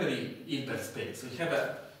for every Hilbert space. So you have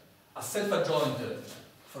a self-adjoint,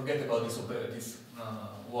 forget about this word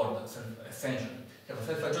essentially. You have a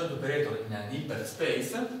self-adjoint operator in an Hilbert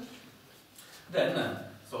space. Then,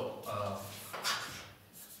 for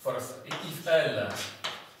if L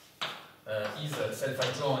is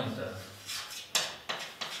self-adjoint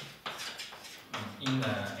in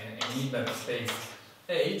an Hilbert space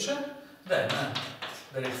H, then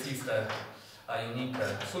there exists a unique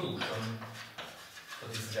solution. So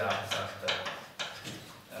this is the abstract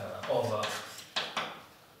of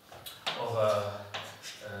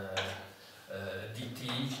dt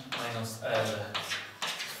minus L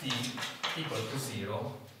phi equal to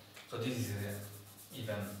 0. So this is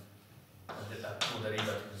even a true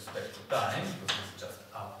derivative with respect to time, because this is just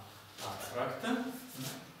abstract. And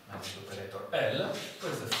the operator L, so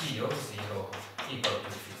is the phi of 0 equal to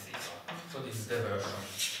phi 0. So this is the version,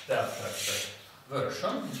 the abstract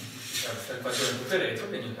version. If you have self-adjoint operator,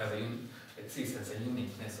 then you have an existence and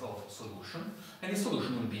uniqueness of solution, and the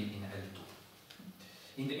solution will be in L2,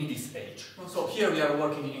 in this H. So here we are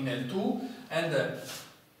working in L2, and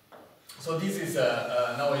so this is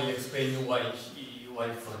now I'll explain you why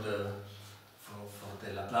for the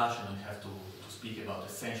Laplacian you have to speak about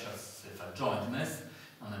essential self-adjointness,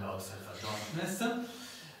 not about self-adjointness.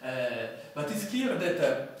 But it's clear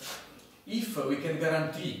that if we can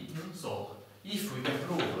guarantee, so if we can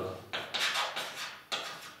prove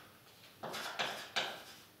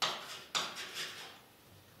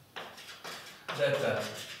that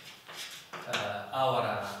our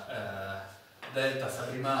delta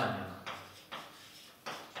sub-Riemannian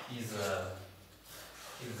is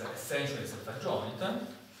essentially self-adjoint,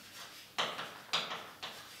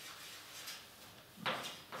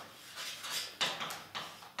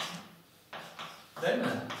 then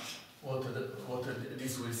what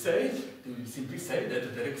this will say, it will simply say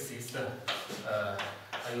that there exists a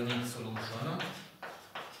unique solution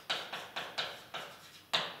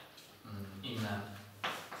in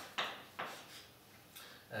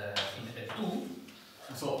L2.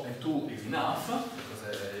 So L2 is enough, because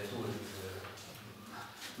L2 is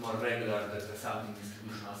more more regular that resulting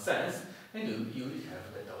distributional sense, and you will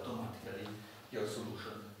have that automatically your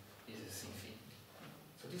solution is infinity.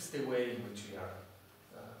 So this is the way in which we are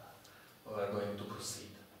going to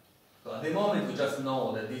proceed. So at the moment we just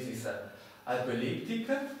know that this is hyperelliptic,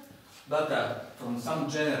 but from some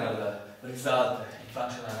general result in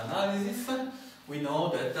functional analysis, we know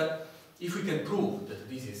that if we can prove that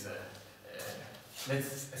this is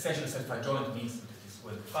that's essentially self-adjoint means that it is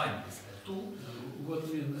well defined, this L2. What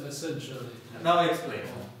do you mean essentially? Now I explain.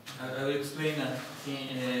 I will explain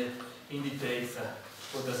in details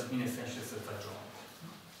what does it mean essentially self-adjoint.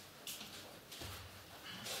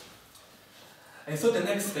 And so the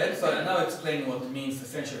next step, so I now explain what means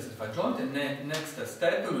essentially self-adjoint, and the next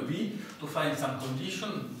step will be to find some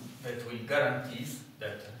condition that will guarantee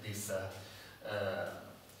that this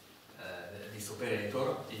this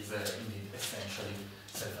operator is indeed essentially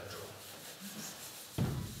self-adjoint.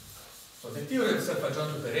 So the theory of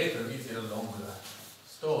self-adjoint operator is a long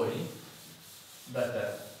story, but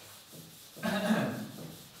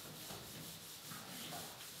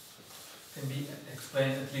can be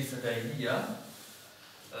explained at least the idea.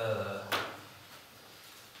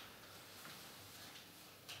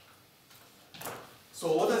 So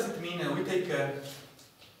what does it mean? We take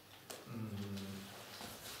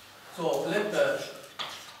so let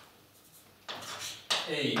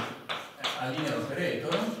a linear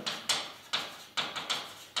operator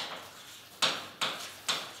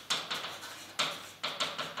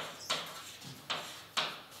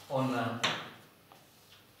on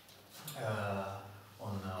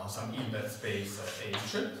some Hilbert space H,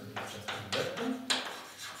 just Hilbert.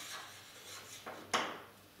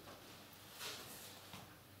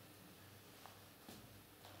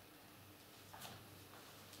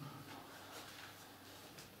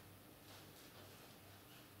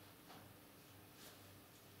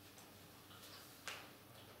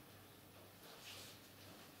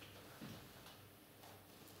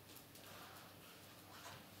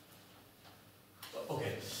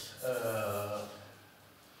 Okay.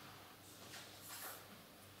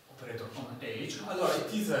 Operator on H. Allora,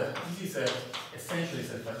 this is essentially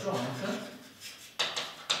self-adjoint.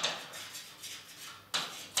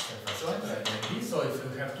 Self-adjoint like this. So if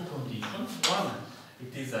you have two conditions, one,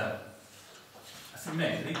 it is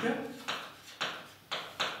symmetric.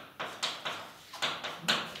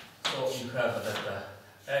 So you have that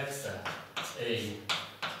x a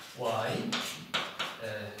y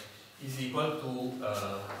is equal to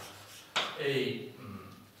a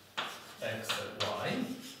x y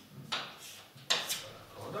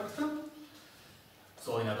product. So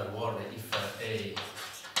in other words, if a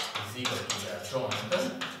is equal to the adjoint,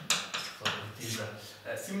 so it is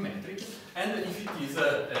symmetric, and if it is if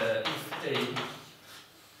a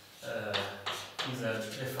is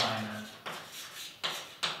defined.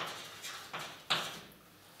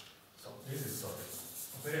 So this is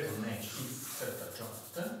operator on H is self-adjoint.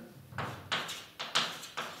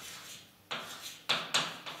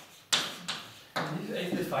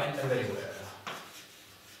 Is defined everywhere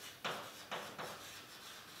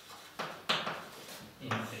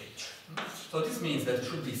in H. So this means that it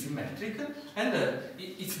should be symmetric, and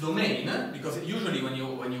its domain, because usually when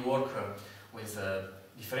you work with a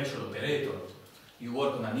differential operator, you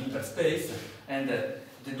work on an Hilbert space, and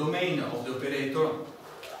the domain of the operator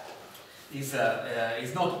is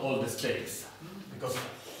not all the space, because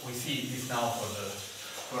we see this now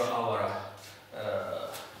for our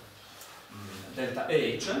delta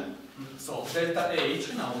H. So delta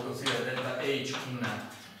H, now we consider delta H in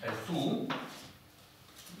L2.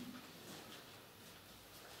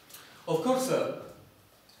 Of course, so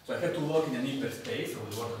I have to work in an Hilbert space, so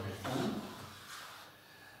we work on L2.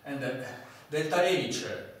 And delta H,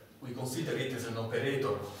 we consider it as an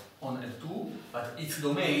operator on L2, but its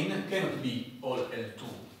domain cannot be all L2,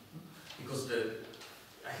 because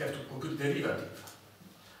I have to compute derivative,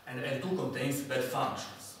 and L2 contains bad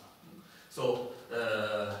functions. So,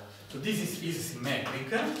 so this is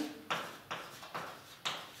symmetric.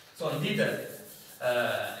 So indeed,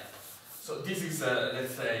 so this is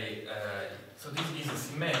let's say, so this is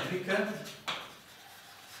symmetric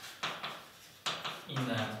in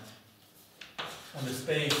on the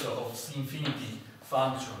space of C infinity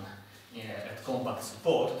function at compact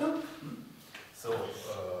support. So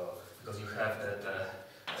because you have that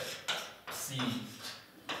C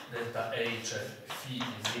delta H phi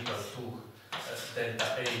is equal to delta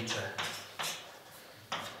H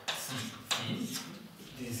C phi.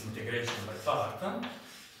 This is integration by part.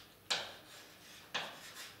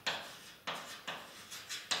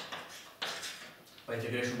 By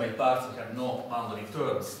integration by parts, you have no boundary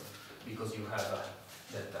terms because you have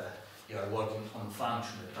that you are working on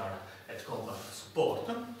functions that are at compact support.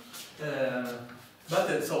 But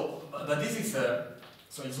this is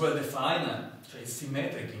so it's well defined. So it's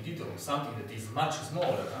symmetric in detail, something that is much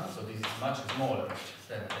smaller. So this is much smaller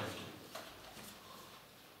than L2.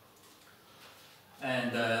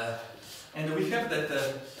 And we have that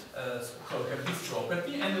so we have this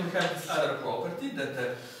property, and we have this other property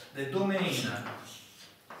that the domain,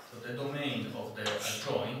 so the domain of the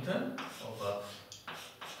adjoint of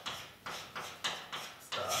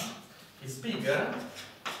star is bigger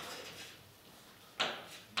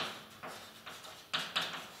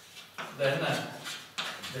than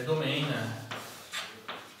the domain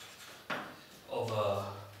of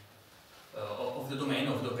the domain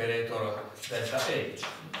of the operator delta H.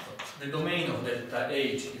 The domain of delta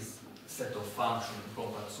H is a set of functions in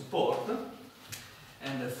compact support,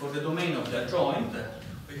 and for the domain of the adjoint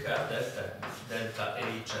we have that delta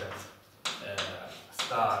H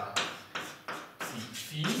star C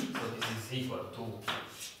phi, so this is equal to,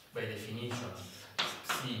 by definition,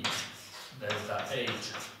 C delta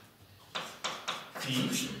H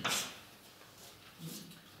phi,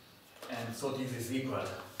 and so this is equal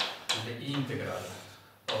to the integral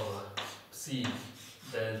of C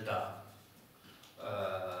delta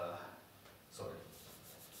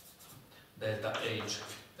delta H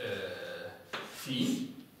phi,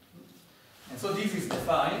 and so this is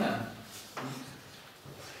defined.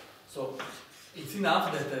 So it's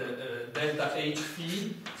enough that delta H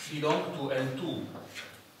phi belongs to L2.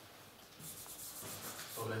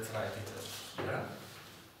 So let's write it here.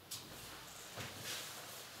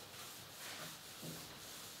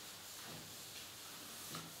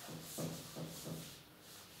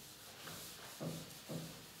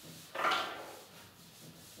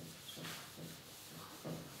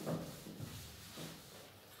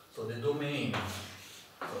 So the domain,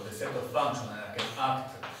 so the set of functions that can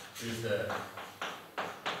act with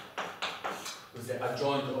the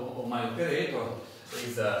adjoint of my operator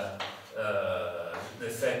is the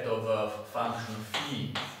set of function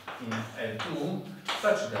phi in L2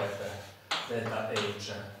 such that delta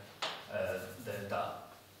H delta.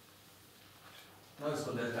 Now it's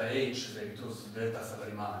called delta H because delta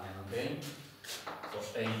sub-Riemannian, okay? So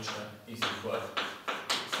H is equal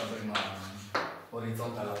to sub-Riemannian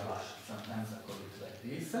horizontal Laplace. Sometimes I call it like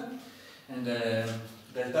this. And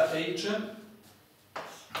delta H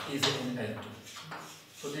is in L2.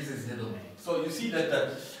 So this is the domain. So you see that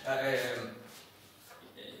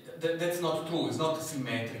that's not true. It's not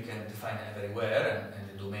symmetric and defined everywhere, and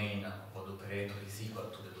the domain of the operator is equal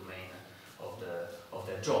to the domain of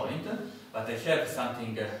the adjoint. But I have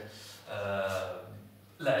something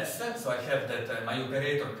less. So I have that my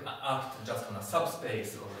operator acts just on a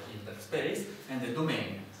subspace or Hilbert space, and the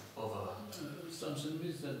domain of something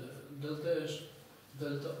with delta H,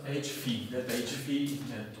 delta H phi. Delta H phi is in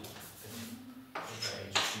L2. Delta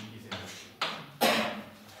H phi is in L2.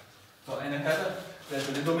 So, and I have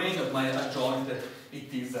the domain of my adjoint.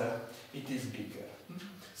 It is bigger.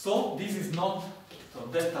 So this is not so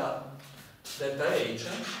delta H.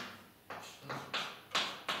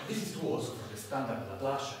 This is true also for the standard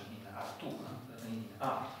Laplacian in R2, in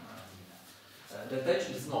R. Delta H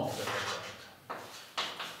is not the adjoint.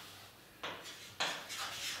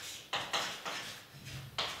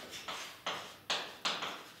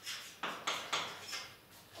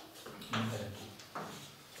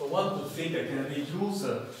 So one could think I can reduce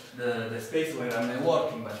the space where I'm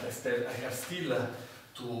working, but I have still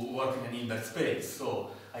to work in an Hilbert space,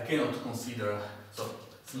 so I cannot consider, so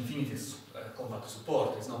infinity compact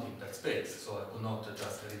support is not Hilbert space, so I could not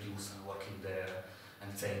just reduce working there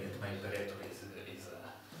and saying that my operator is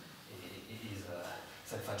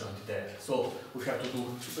self-adjoint there. So we have to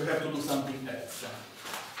do something else.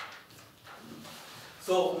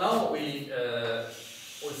 So now we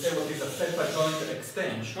say what is a self-adjoint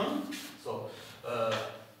extension. So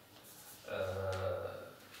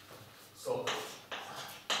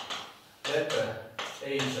let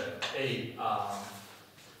H A R,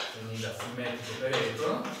 we need a symmetric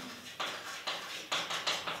operator.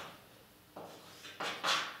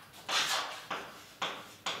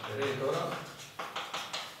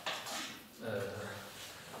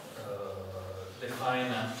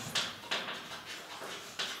 Define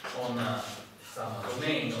on some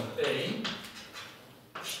domain of A,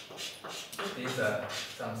 it is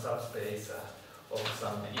some subspace of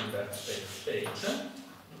some Hilbert space H.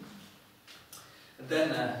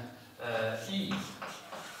 Then E,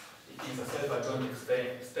 it is a self-adjoint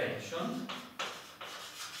extension.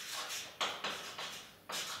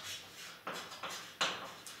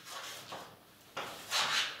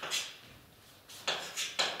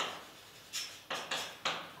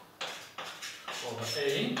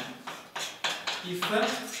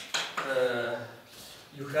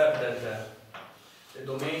 you have that the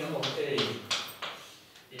domain of A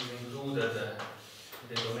is included in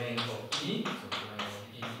the domain of E, so the domain of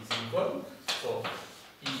E is equal, so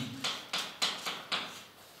E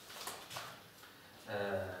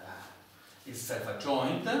is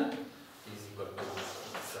self-adjoint, is equal to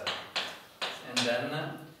itself. And then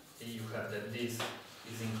you have that this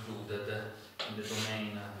is included in the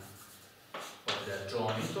domain of the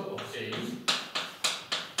adjoint of A.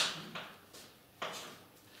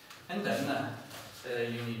 And then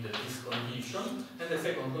you need this condition, and the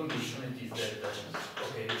second condition it is that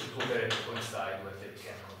okay, the two operators coincide where they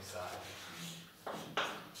can coincide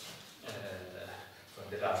from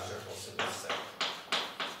the larger possible set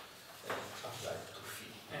applied to phi.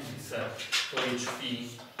 And this for each phi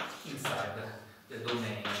inside the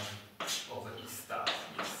domain of E star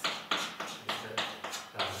is the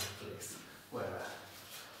largest place where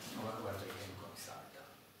they can coincide.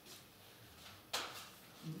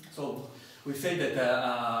 So we say that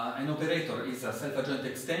an operator is a self-adjoint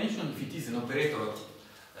extension if it is an operator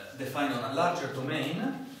defined on a larger domain,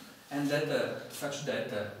 and that such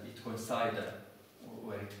that it coincides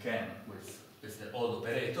where it can with the old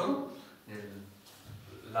operator in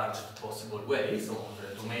largest possible way, so on the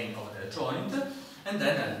domain of the adjoint, and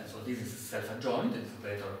then so this is self-adjoint, it's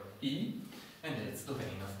operator E, and its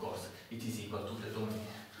domain, of course, it is equal to the domain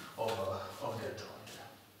of the adjoint.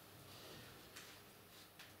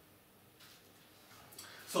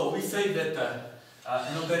 So we say that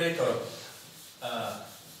an operator,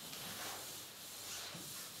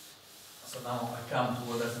 so now I come to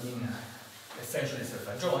what does mean essentially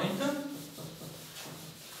self-adjoint.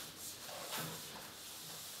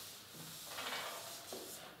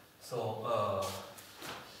 So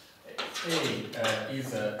A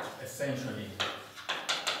is essentially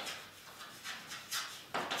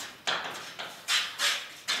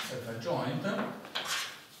self-adjoint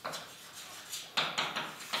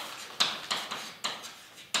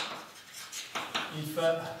if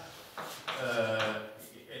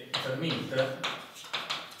it admits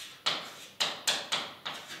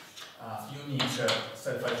unique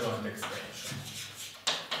self-adjoint extension.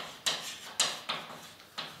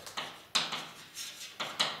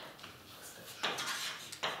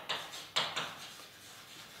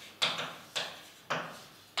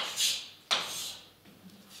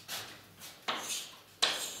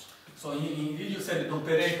 So indeed you said an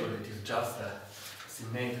operator that is just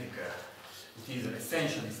symmetric, it is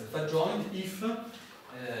essentially self-adjoint if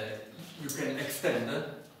you can extend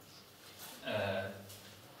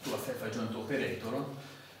to a self-adjoint operator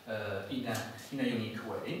in a unique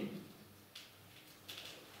way.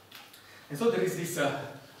 And so there is this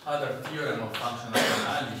other theorem of functional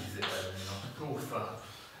analysis that I proof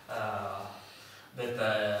that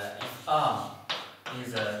if A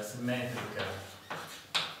is symmetric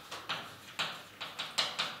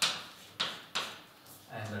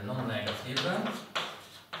and non-negative,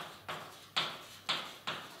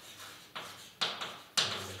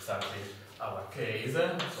 this is exactly our case, so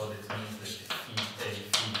that means that phi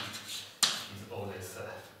is always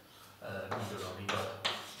bigger or equal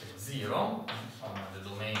than 0 on the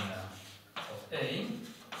domain of A.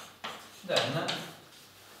 Then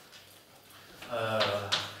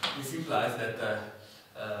this implies that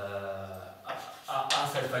a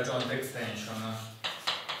self-adjoint extension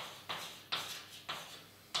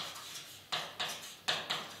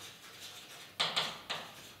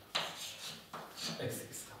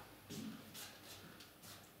exists.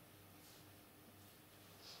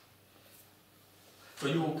 So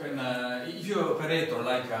you can, if you have an operator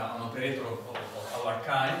like an operator of our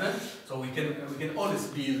kind, so we can always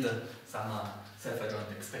build some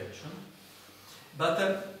self-adjoint extension, but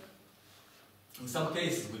in some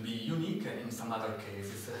cases it will be unique, and in some other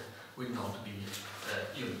cases will not be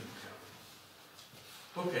unique.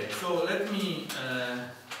 Okay, so let me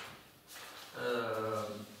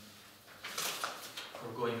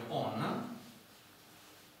for going on.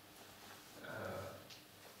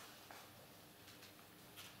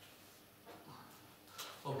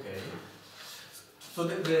 Okay, so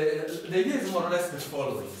the idea is more or less the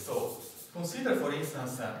following. So consider, for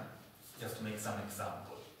instance, just to make some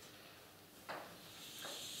example,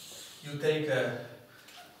 you take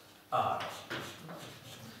R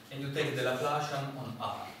and you take the Laplacian on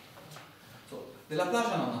R. So the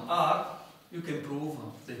Laplacian on R, you can prove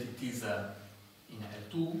that it is in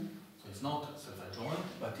L2, so it's not self-adjoint,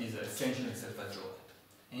 but is essentially self-adjoint.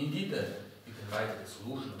 And indeed, you can write the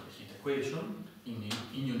solution of the heat equation in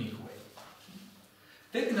unique way.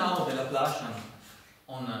 Take now the Laplacian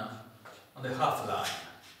on the half line.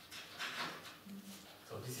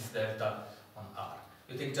 So this is delta on R.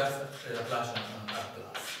 You take just the Laplacian on R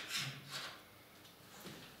plus.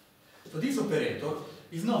 So this operator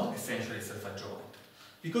is not essentially self-adjoint,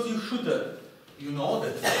 because you should, you know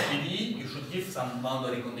that for PD you should give some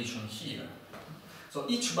boundary condition here. So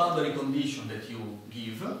each boundary condition that you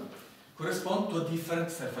give corresponds to a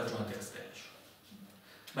different self-adjoint extension.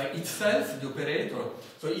 By itself, the operator,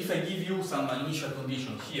 so if I give you some initial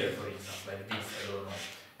condition here, for instance, like this, I don't know,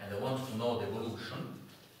 and I want to know the evolution,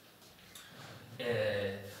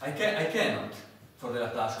 I cannot, for the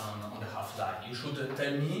Laplacian on the half-line. You should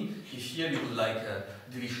tell me if here you would like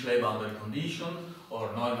Dirichlet boundary condition,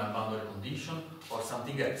 or Neumann boundary condition, or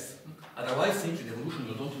something else. Otherwise, simply the evolution,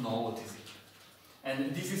 you don't know what is it.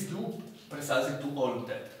 And this is due precisely to all of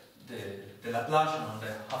that. The Laplacian on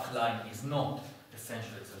the half-line is not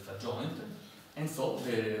essentially self-adjoint, and so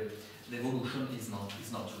the evolution is not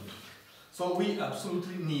unique. So we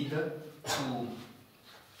absolutely need to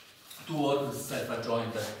work with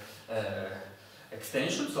self-adjoint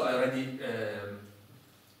extension. So I already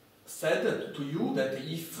said to you that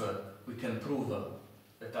if we can prove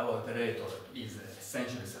that our operator is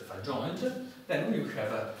essentially self-adjoint, then we will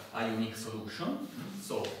have a unique solution.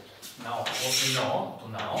 So now what we know to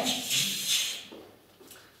now,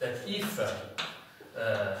 that if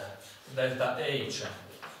delta H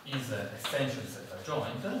is essentially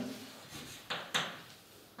self-adjoint,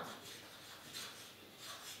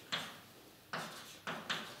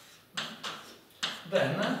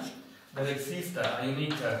 then there exists a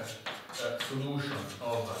unique solution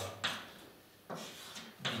of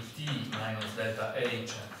dt minus delta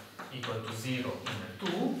H equal to 0 in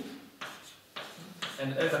 2,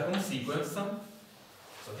 and as a consequence,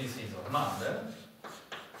 so this is our number,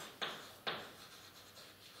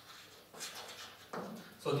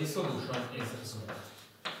 so this solution is smooth.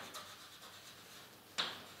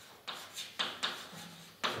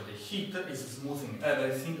 So the heat is smoothing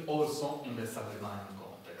everything, also in the sub-Riemannian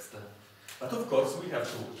context. But of course we have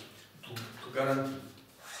to guarantee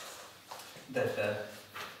that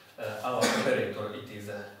our operator it is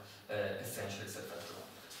essentially self-adjoint.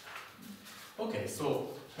 Okay, so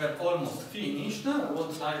we're almost finished. I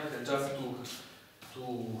would like just to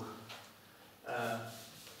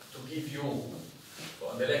give you, so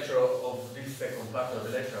the lecture of this second part of the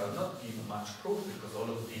lecture I will not give much proof because all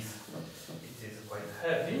of this it is quite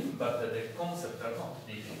heavy, but the concepts are not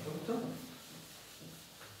difficult.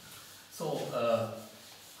 So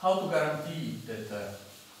how to guarantee that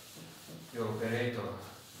your operator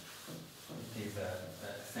is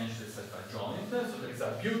essentially self-adjoint? So there is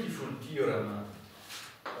a beautiful theorem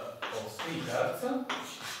of Sweetheart's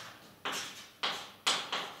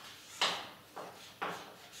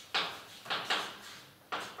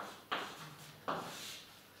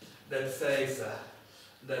that says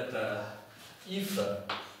that if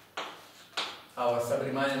our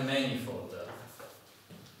sub-Riemannian manifold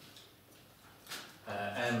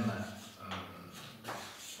M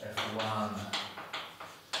F1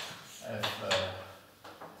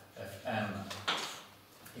 Fm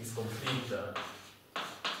is complete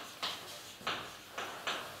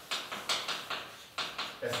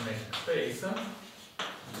as metric space,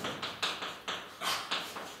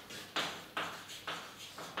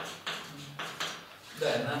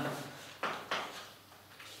 then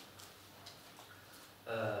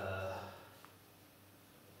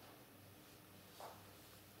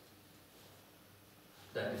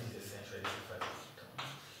it is essentially self-adjoint.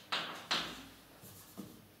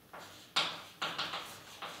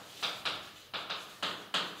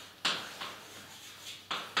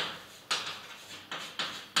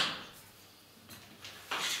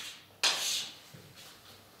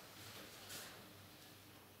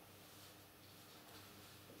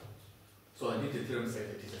 So indeed the theorem says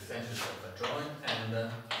that it is essentially self-adjoint and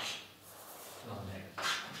non-negative.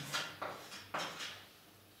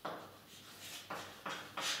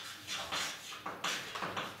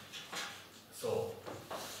 So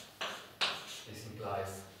this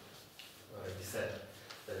implies, I already said,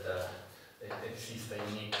 that there exists a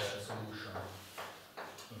unique solution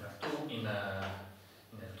in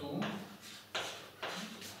A2,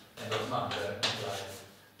 and our matter implies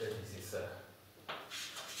that this is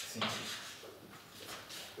simple.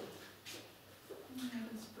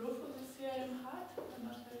 Is proof of this theorem hard or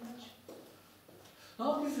not very much? No,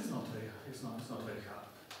 this is not very hard. It's not very hard.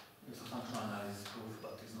 It's a functional analysis proof,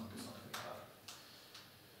 but it's not very hard.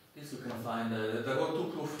 This you can find. There were two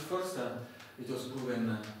proofs. First, it was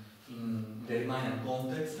proven in the Riemannian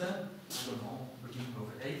context. I don't know, beginning of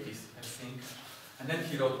the 80s, I think. And then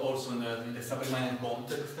he wrote also in the sub-Riemannian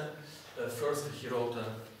context. First, he wrote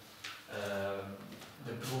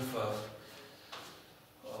the proof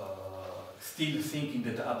still thinking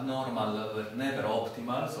that abnormal were never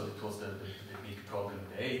optimal, so it was the big problem in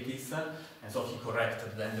the 80s, and so he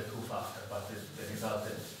corrected then the proof after, but the result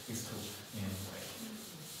is true in any way.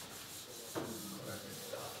 Corrected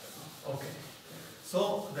it after. Okay.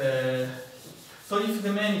 So if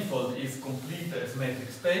the manifold is complete symmetric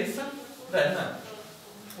space, then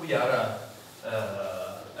we are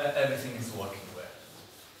everything is working well.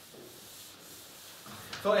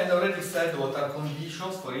 So, and I already said what are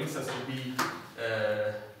conditions, for instance,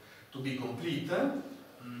 to be complete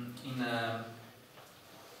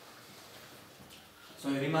so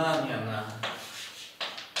in Riemannian.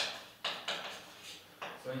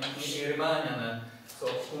 So in Riemannian, so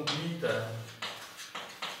complete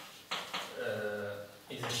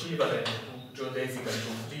is equivalent to geodesically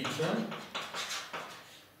complete.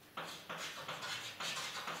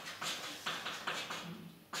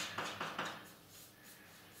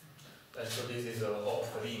 So this is of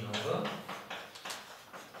Rinov.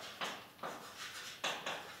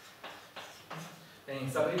 And in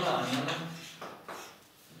sub-Riemannian,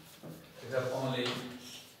 we have only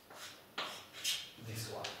this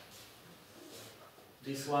one.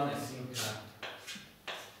 This one is simply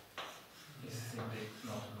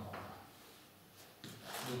not normal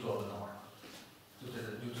due to abnormal, due to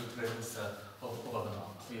the presence of abnormal.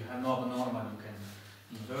 If you have no abnormal, you can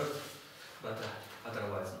invert, but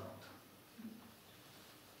otherwise not.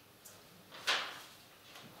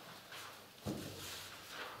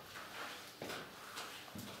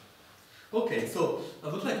 Okay, so I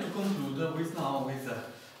would like to conclude with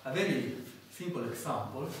a very simple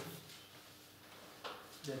example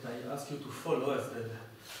that I ask you to follow as the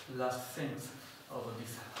last things of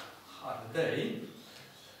this hard day.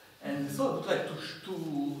 And so I would like to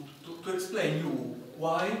explain you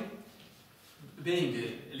why, being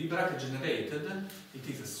Liberace generated, it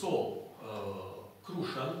is so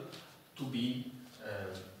crucial to be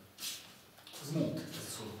smooth as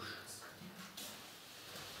solutions.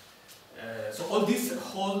 So all this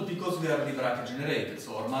hold because we are Liberace generated.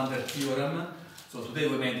 So our Mander theorem. So today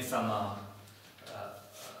we made some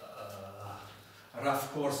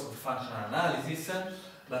rough course of functional analysis,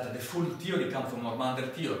 but the full theory comes from our Mander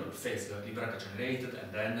theorem. It says we are Liberace generated,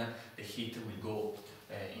 and then the heat will go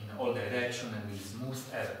in all directions and will smooth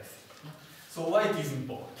everything. So why it is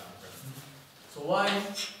important? So why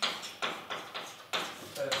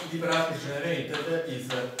Liberace generated is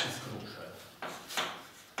crucial.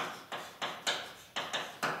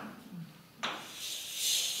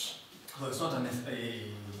 So it's not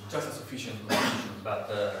just a sufficient condition, but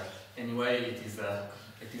anyway, it is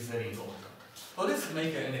very important. So let's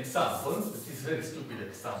make an example. This is a very stupid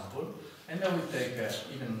example, and then we take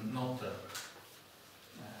even not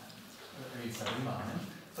Riemannian.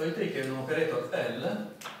 So you take an operator L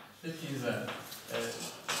that is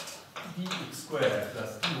dx squared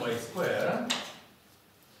plus dy squared.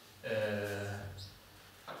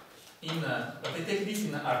 But I take this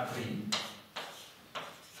in R3.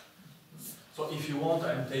 So if you want,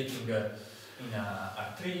 I'm taking in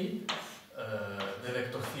R3 the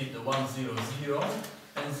vector field 1, 0, 0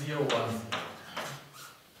 and 0, 1, 0.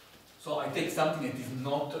 So I take something that is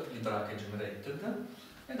not Liberace generated,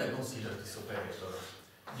 and I consider this operator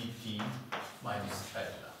dt minus L.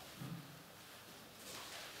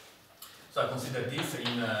 So I consider this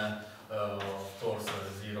in, of course,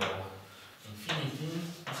 0 infinity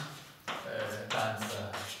times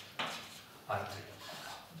R3.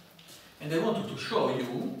 And I wanted to show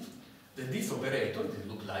you that this operator, it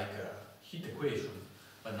looks like a heat equation,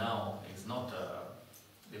 but now it's not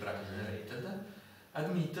Liberace generated,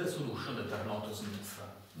 admit solutions that are not smooth.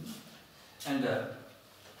 And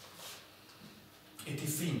it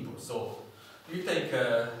is simple. So you take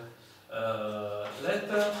let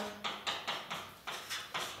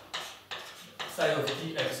psi of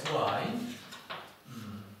t xy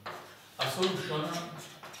a solution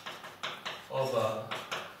of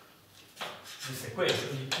this equation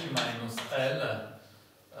dt minus L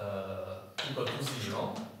equal to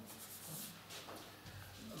 0,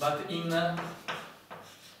 but in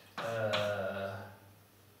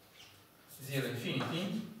 0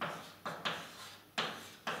 infinity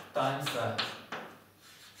times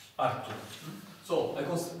R2. So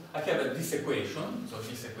I have this equation, so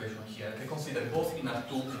this equation here, I can consider both in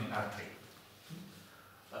R2 and in R3.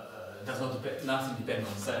 Does not depend, nothing depends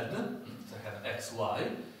on Z, so I have xy.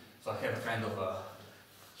 So I have a kind of a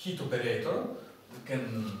heat operator that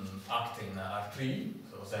can act in R3,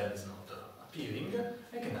 so Z is not appearing,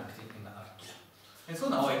 I can act in R2. And so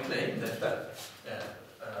now I claim that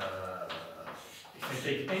if I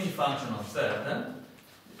take any function of Z,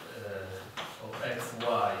 of x,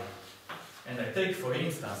 y, and I take, for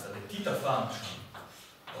instance, the theta function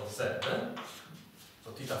of z,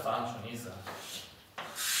 so theta function is a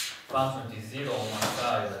function that is 0 on one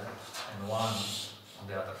side and 1 on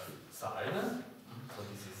the other side, so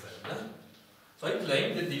this is z. So I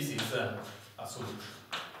claim that this is a solution.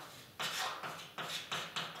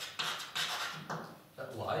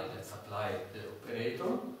 Why? Let's apply the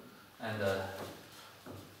operator, and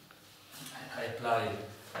I apply.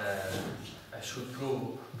 I should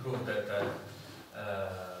prove that.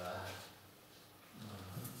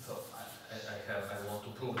 So I want to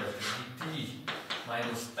prove that dt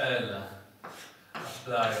minus L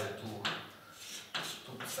applied to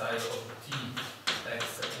side of t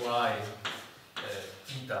x y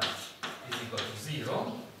theta is equal to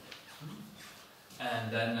 0,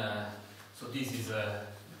 and then so this is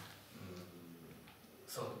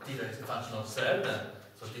so theta is a function of z,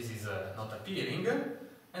 so this is not appearing,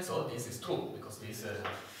 and so this is true because this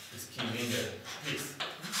is killing this.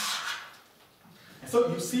 And so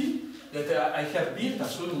you see that I have built a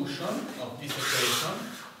solution of this equation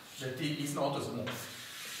that is not smooth.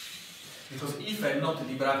 Because if I'm not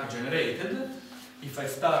Dirac generated, if I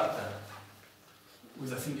start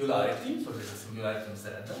with a singularity, so there's a singularity in z,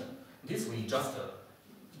 this will just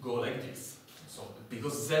go like this. So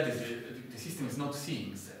because z is the system is not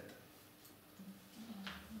seeing z.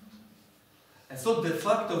 And so the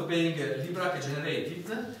fact of being Dirac generated,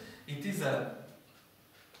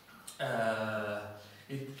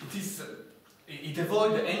 it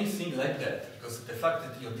avoids anything like that, because the fact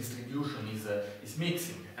that your distribution is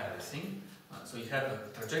mixing everything. So you have a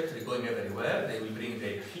trajectory going everywhere. They will bring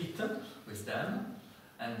their heat with them,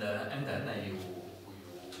 and then it will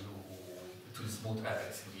smooth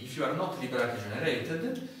everything. If you are not Dirac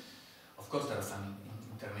generated, of course there are some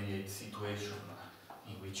intermediate situations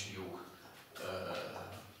in which you're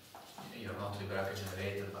not Dirac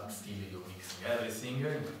generated, but still you're mixing everything.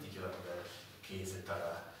 In particular, the cases that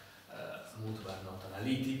are smooth but not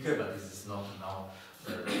analytic, but this is not now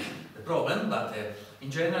the problem. But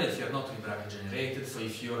in general, if you're not Dirac generated, so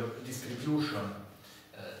if your distribution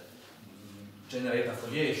generate a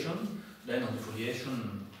foliation, then on the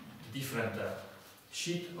foliation, different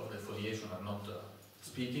sheets of the foliation are not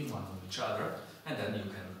speaking one on each other, and then you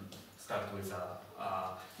can start with a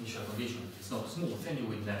initial condition that is not smooth, and you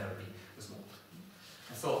will never be smooth.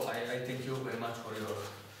 And so I thank you very much for your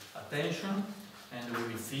attention, and we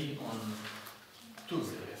will see on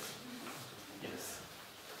Tuesday. Yes.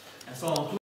 And so on